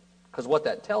later. Because what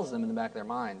that tells them in the back of their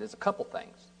mind is a couple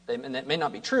things. And that may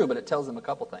not be true, but it tells them a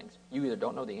couple things. You either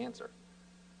don't know the answer,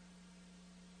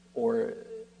 or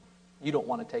you don't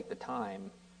want to take the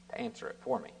time to answer it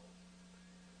for me.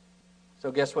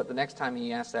 So guess what? The next time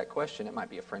he asks that question, it might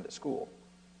be a friend at school.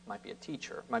 It might be a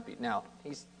teacher. It might be, now,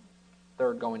 he's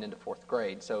third going into fourth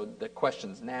grade, so the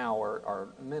questions now are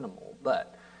minimal.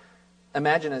 But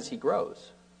imagine as he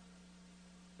grows.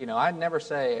 I'd never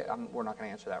say, we're not going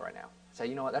to answer that right now. I say,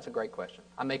 you know what, that's a great question.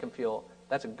 I make him feel,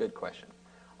 that's a good question.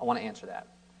 I want to answer that.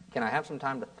 Can I have some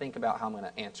time to think about how I'm going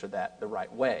to answer that the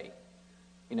right way?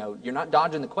 You're not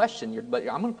dodging the question, but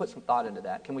I'm going to put some thought into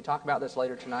that. Can we talk about this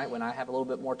later tonight? When I have a little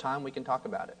bit more time, we can talk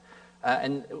about it.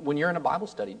 And when you're in a Bible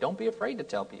study, don't be afraid to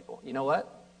tell people, you know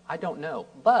what? I don't know.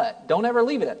 But don't ever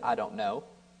leave it at, I don't know.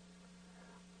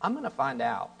 I'm going to find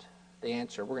out the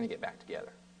answer. We're going to get back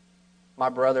together. My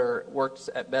brother works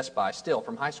at Best Buy still.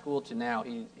 From high school to now,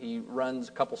 he runs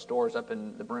a couple stores up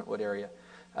in the Brentwood area,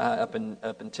 up in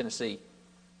Tennessee.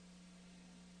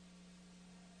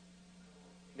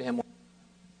 Him.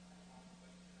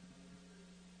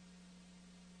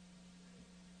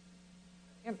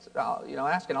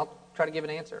 Ask and I'll try to give an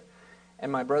answer.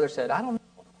 And my brother said, I don't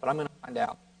know, but I'm going to find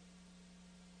out.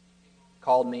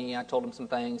 Called me, I told him some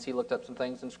things. He looked up some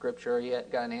things in Scripture. He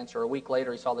got an answer. A week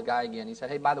later, he saw the guy again. He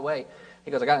said, hey, by the way, he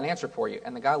goes, I got an answer for you.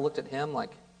 And the guy looked at him like,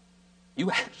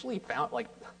 you actually found,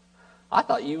 I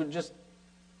thought you just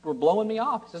were blowing me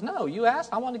off. He says, no, you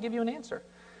asked. I wanted to give you an answer.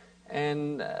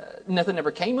 And nothing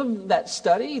ever came of that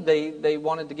study. They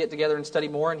wanted to get together and study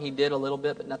more, and he did a little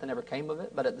bit, but nothing ever came of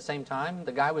it. But at the same time,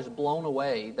 the guy was blown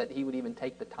away that he would even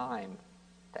take the time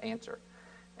to answer.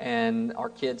 And our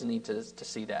kids need to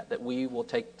see that we will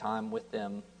take time with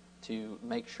them to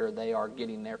make sure they are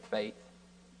getting their faith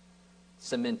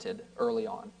cemented early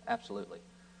on. Absolutely.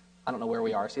 I don't know where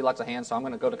we are. I see lots of hands, so I'm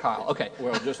going to go to Kyle. Okay.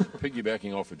 Well, just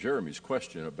piggybacking off of Jeremy's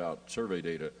question about survey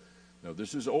data, now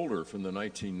this is older from the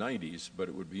 1990s, but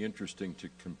it would be interesting to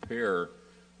compare.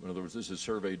 In other words, this is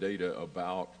survey data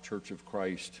about Church of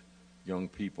Christ young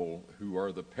people who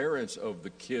are the parents of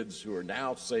the kids who are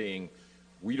now saying,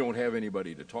 we don't have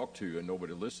anybody to talk to and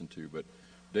nobody to listen to. But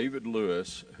David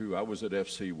Lewis, who I was at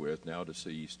FC with, now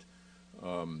deceased,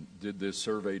 did this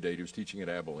survey data. He was teaching at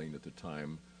Abilene at the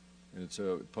time. And it's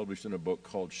published in a book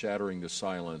called Shattering the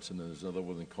Silence, and then there's another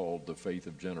one called The Faith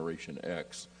of Generation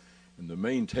X. And the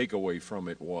main takeaway from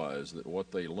it was that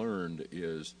what they learned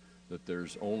is that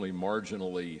there's only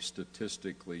marginal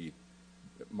statistical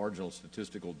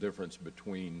difference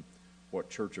between what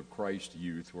Church of Christ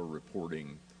youth were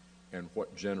reporting and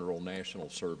what general national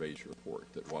surveys report.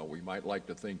 That while we might like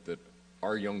to think that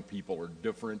our young people are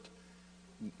different,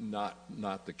 not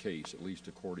the case, at least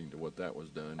according to what that was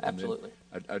done. Absolutely.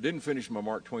 And then I didn't finish my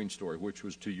Mark Twain story, which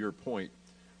was to your point.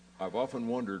 I've often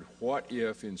wondered, what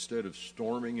if instead of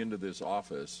storming into this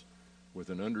office with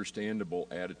an understandable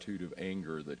attitude of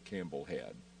anger that Campbell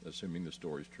had, assuming the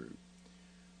story's true,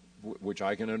 which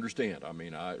I can understand. I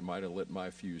mean, I might have lit my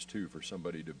fuse too for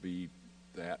somebody to be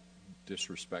that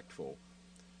disrespectful.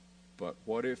 But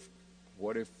what if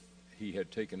he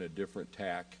had taken a different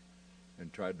tack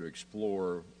and tried to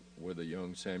explore with a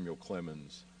young Samuel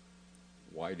Clemens,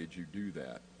 why did you do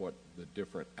that? What the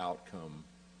different outcome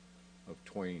of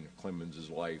Clemens's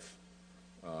life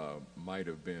might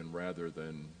have been, rather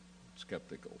than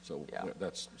skeptical. So yeah.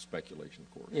 That's speculation,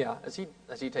 of course. Yeah, as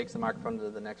he takes the microphone to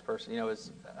the next person,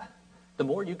 is the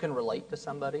more you can relate to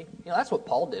somebody. That's what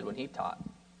Paul did when he taught.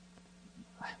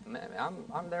 Man,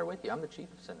 I'm there with you. I'm the chief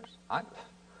of sinners.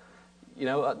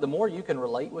 The more you can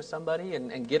relate with somebody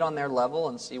and get on their level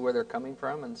and see where they're coming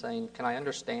from and saying, can I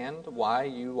understand why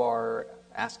you are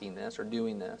asking this or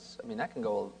doing this? I mean, that can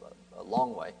go a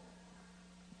long way.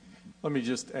 Let me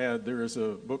just add, there is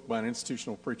a book by an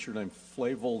institutional preacher named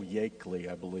Flavel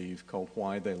Yakeley, I believe, called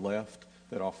Why They Left.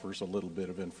 that offers a little bit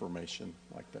of information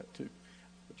like that too.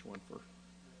 Which one for?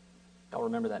 I'll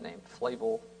remember that name,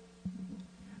 Flavel.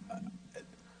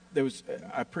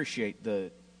 I appreciate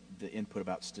the input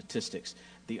about statistics.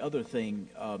 The other thing,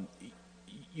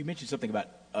 you mentioned something about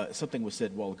something was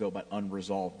said a while ago about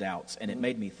unresolved doubts, and it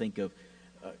made me think of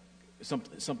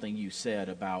something you said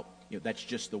about, that's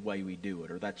just the way we do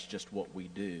it, or that's just what we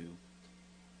do.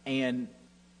 And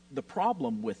the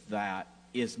problem with that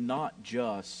is not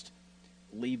just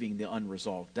leaving the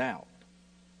unresolved doubt,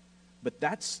 but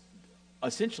that's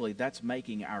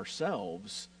making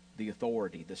ourselves the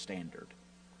authority, the standard.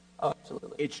 Oh,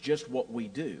 absolutely. It's just what we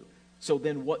do. So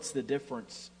then what's the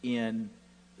difference in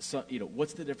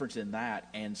that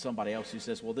and somebody else who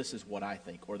says, well, this is what I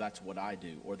think, or that's what I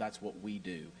do, or that's what we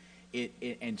do. It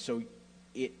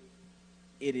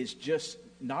is just,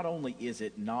 not only is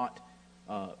it not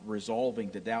resolving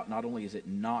the doubt, not only is it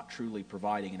not truly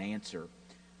providing an answer,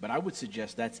 but I would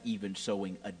suggest that's even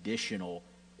sowing additional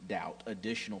doubt,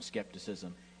 additional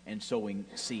skepticism, and sowing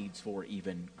seeds for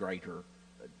even greater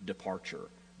departure,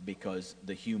 because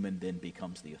the human then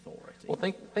becomes the authority. Well,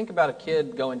 think about a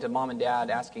kid going to mom and dad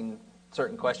asking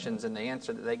certain questions, and the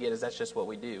answer that they get is, that's just what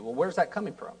we do. Well, where's that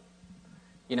coming from?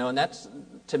 And that's,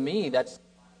 to me, that's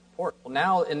important. Well,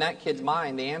 now, in that kid's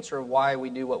mind, the answer of why we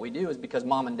do what we do is because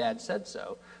mom and dad said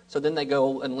so. So then they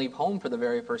go and leave home for the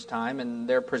very first time, and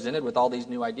they're presented with all these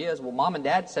new ideas. Well, mom and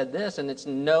dad said this, and it's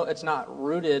not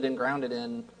rooted and grounded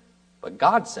in, but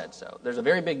God said so. There's a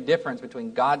very big difference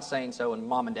between God saying so and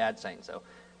mom and dad saying so.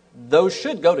 Those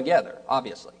should go together,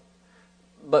 obviously.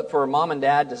 But for mom and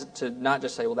dad to not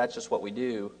just say, well, that's just what we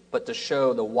do, but to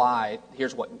show the why,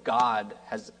 here's what God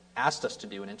has asked us to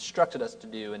do and instructed us to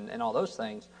do, and all those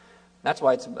things. That's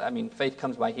why faith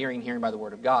comes by hearing by the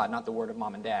word of God, not the word of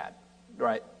mom and dad,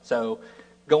 right? So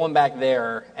going back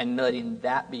there and letting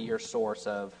that be your source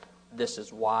of, this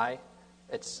is why,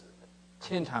 it's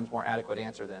 10 times more adequate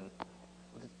answer than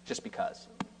just because.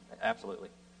 Absolutely.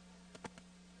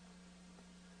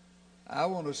 I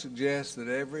want to suggest that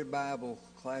every Bible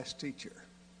class teacher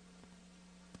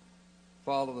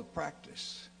follow the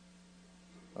practice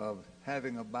of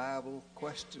having a Bible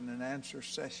question and answer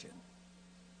session.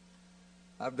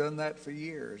 I've done that for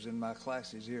years in my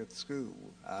classes here at the school.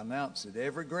 I announce it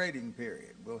every grading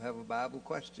period. We'll have a Bible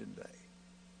question day.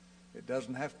 It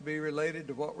doesn't have to be related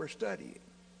to what we're studying.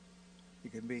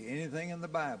 It can be anything in the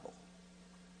Bible.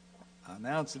 I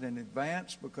announce it in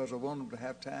advance because I want them to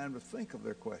have time to think of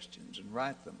their questions and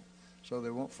write them so they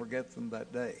won't forget them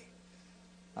that day.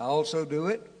 I also do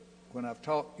it when I've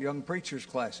taught young preachers'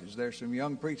 classes. There's some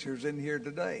young preachers in here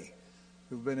today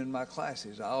who've been in my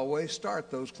classes. I always start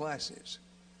those classes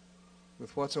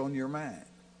with what's on your mind.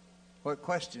 What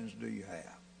questions do you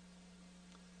have?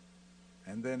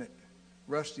 And then at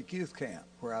Rustic Youth Camp,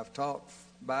 where I've taught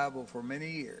Bible for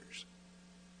many years,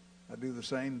 I do the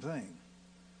same thing.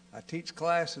 I teach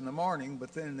class in the morning,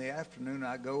 but then in the afternoon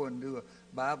I go and do a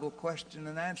Bible question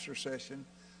and answer session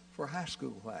for high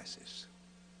school classes.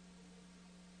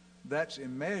 That's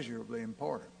immeasurably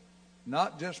important,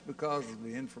 not just because of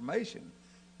the information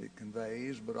it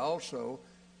conveys, but also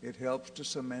it helps to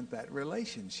cement that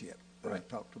relationship that I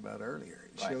talked about earlier.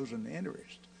 It shows an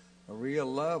interest, a real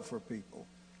love for people,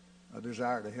 a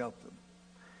desire to help them.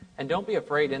 And don't be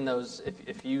afraid in those,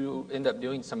 if you end up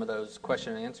doing some of those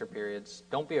question and answer periods,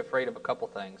 don't be afraid of a couple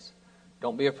things.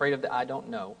 Don't be afraid of the I don't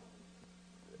know.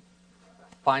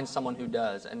 Find someone who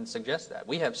does and suggest that.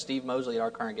 We have Steve Mosley at our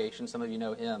congregation. Some of you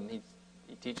know him.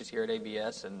 He teaches here at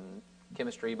ABS and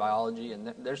chemistry, biology,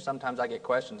 and there's sometimes I get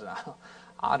questions and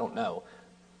I don't know.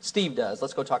 Steve does.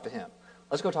 Let's go talk to him.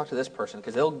 Let's go talk to this person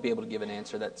because they'll be able to give an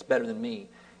answer that's better than me.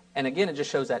 And again, it just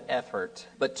shows that effort.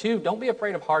 But two, don't be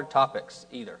afraid of hard topics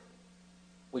either.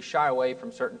 We shy away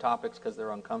from certain topics because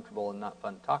they're uncomfortable and not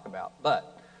fun to talk about.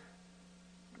 But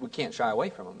we can't shy away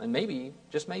from them. And maybe,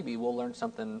 just maybe, we'll learn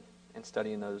something in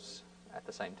studying those at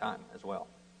the same time as well.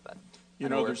 But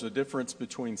there's a difference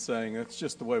between saying that's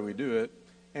just the way we do it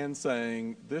and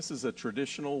saying this is a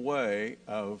traditional way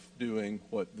of doing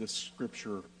what this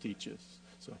scripture teaches.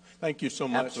 So thank you so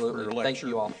much for your lecture. Thank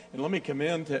you all. And let me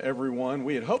commend to everyone.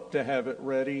 We had hoped to have it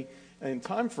ready in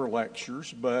time for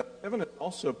lectures, but Evan had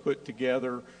also put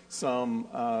together some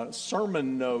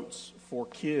sermon notes for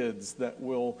kids that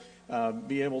will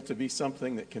be able to be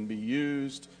something that can be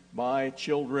used by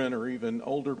children or even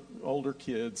older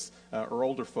kids or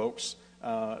older folks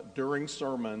during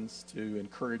sermons to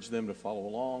encourage them to follow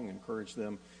along, encourage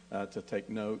them to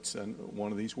take notes, and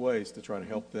one of these ways to try to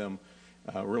help them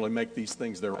really make these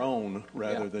things their own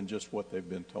rather than just what they've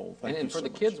been told. Thank you and for so the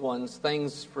much. kids ones,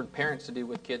 things for parents to do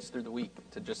with kids through the week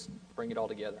to just bring it all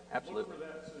together. Absolutely. Look for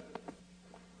that soon.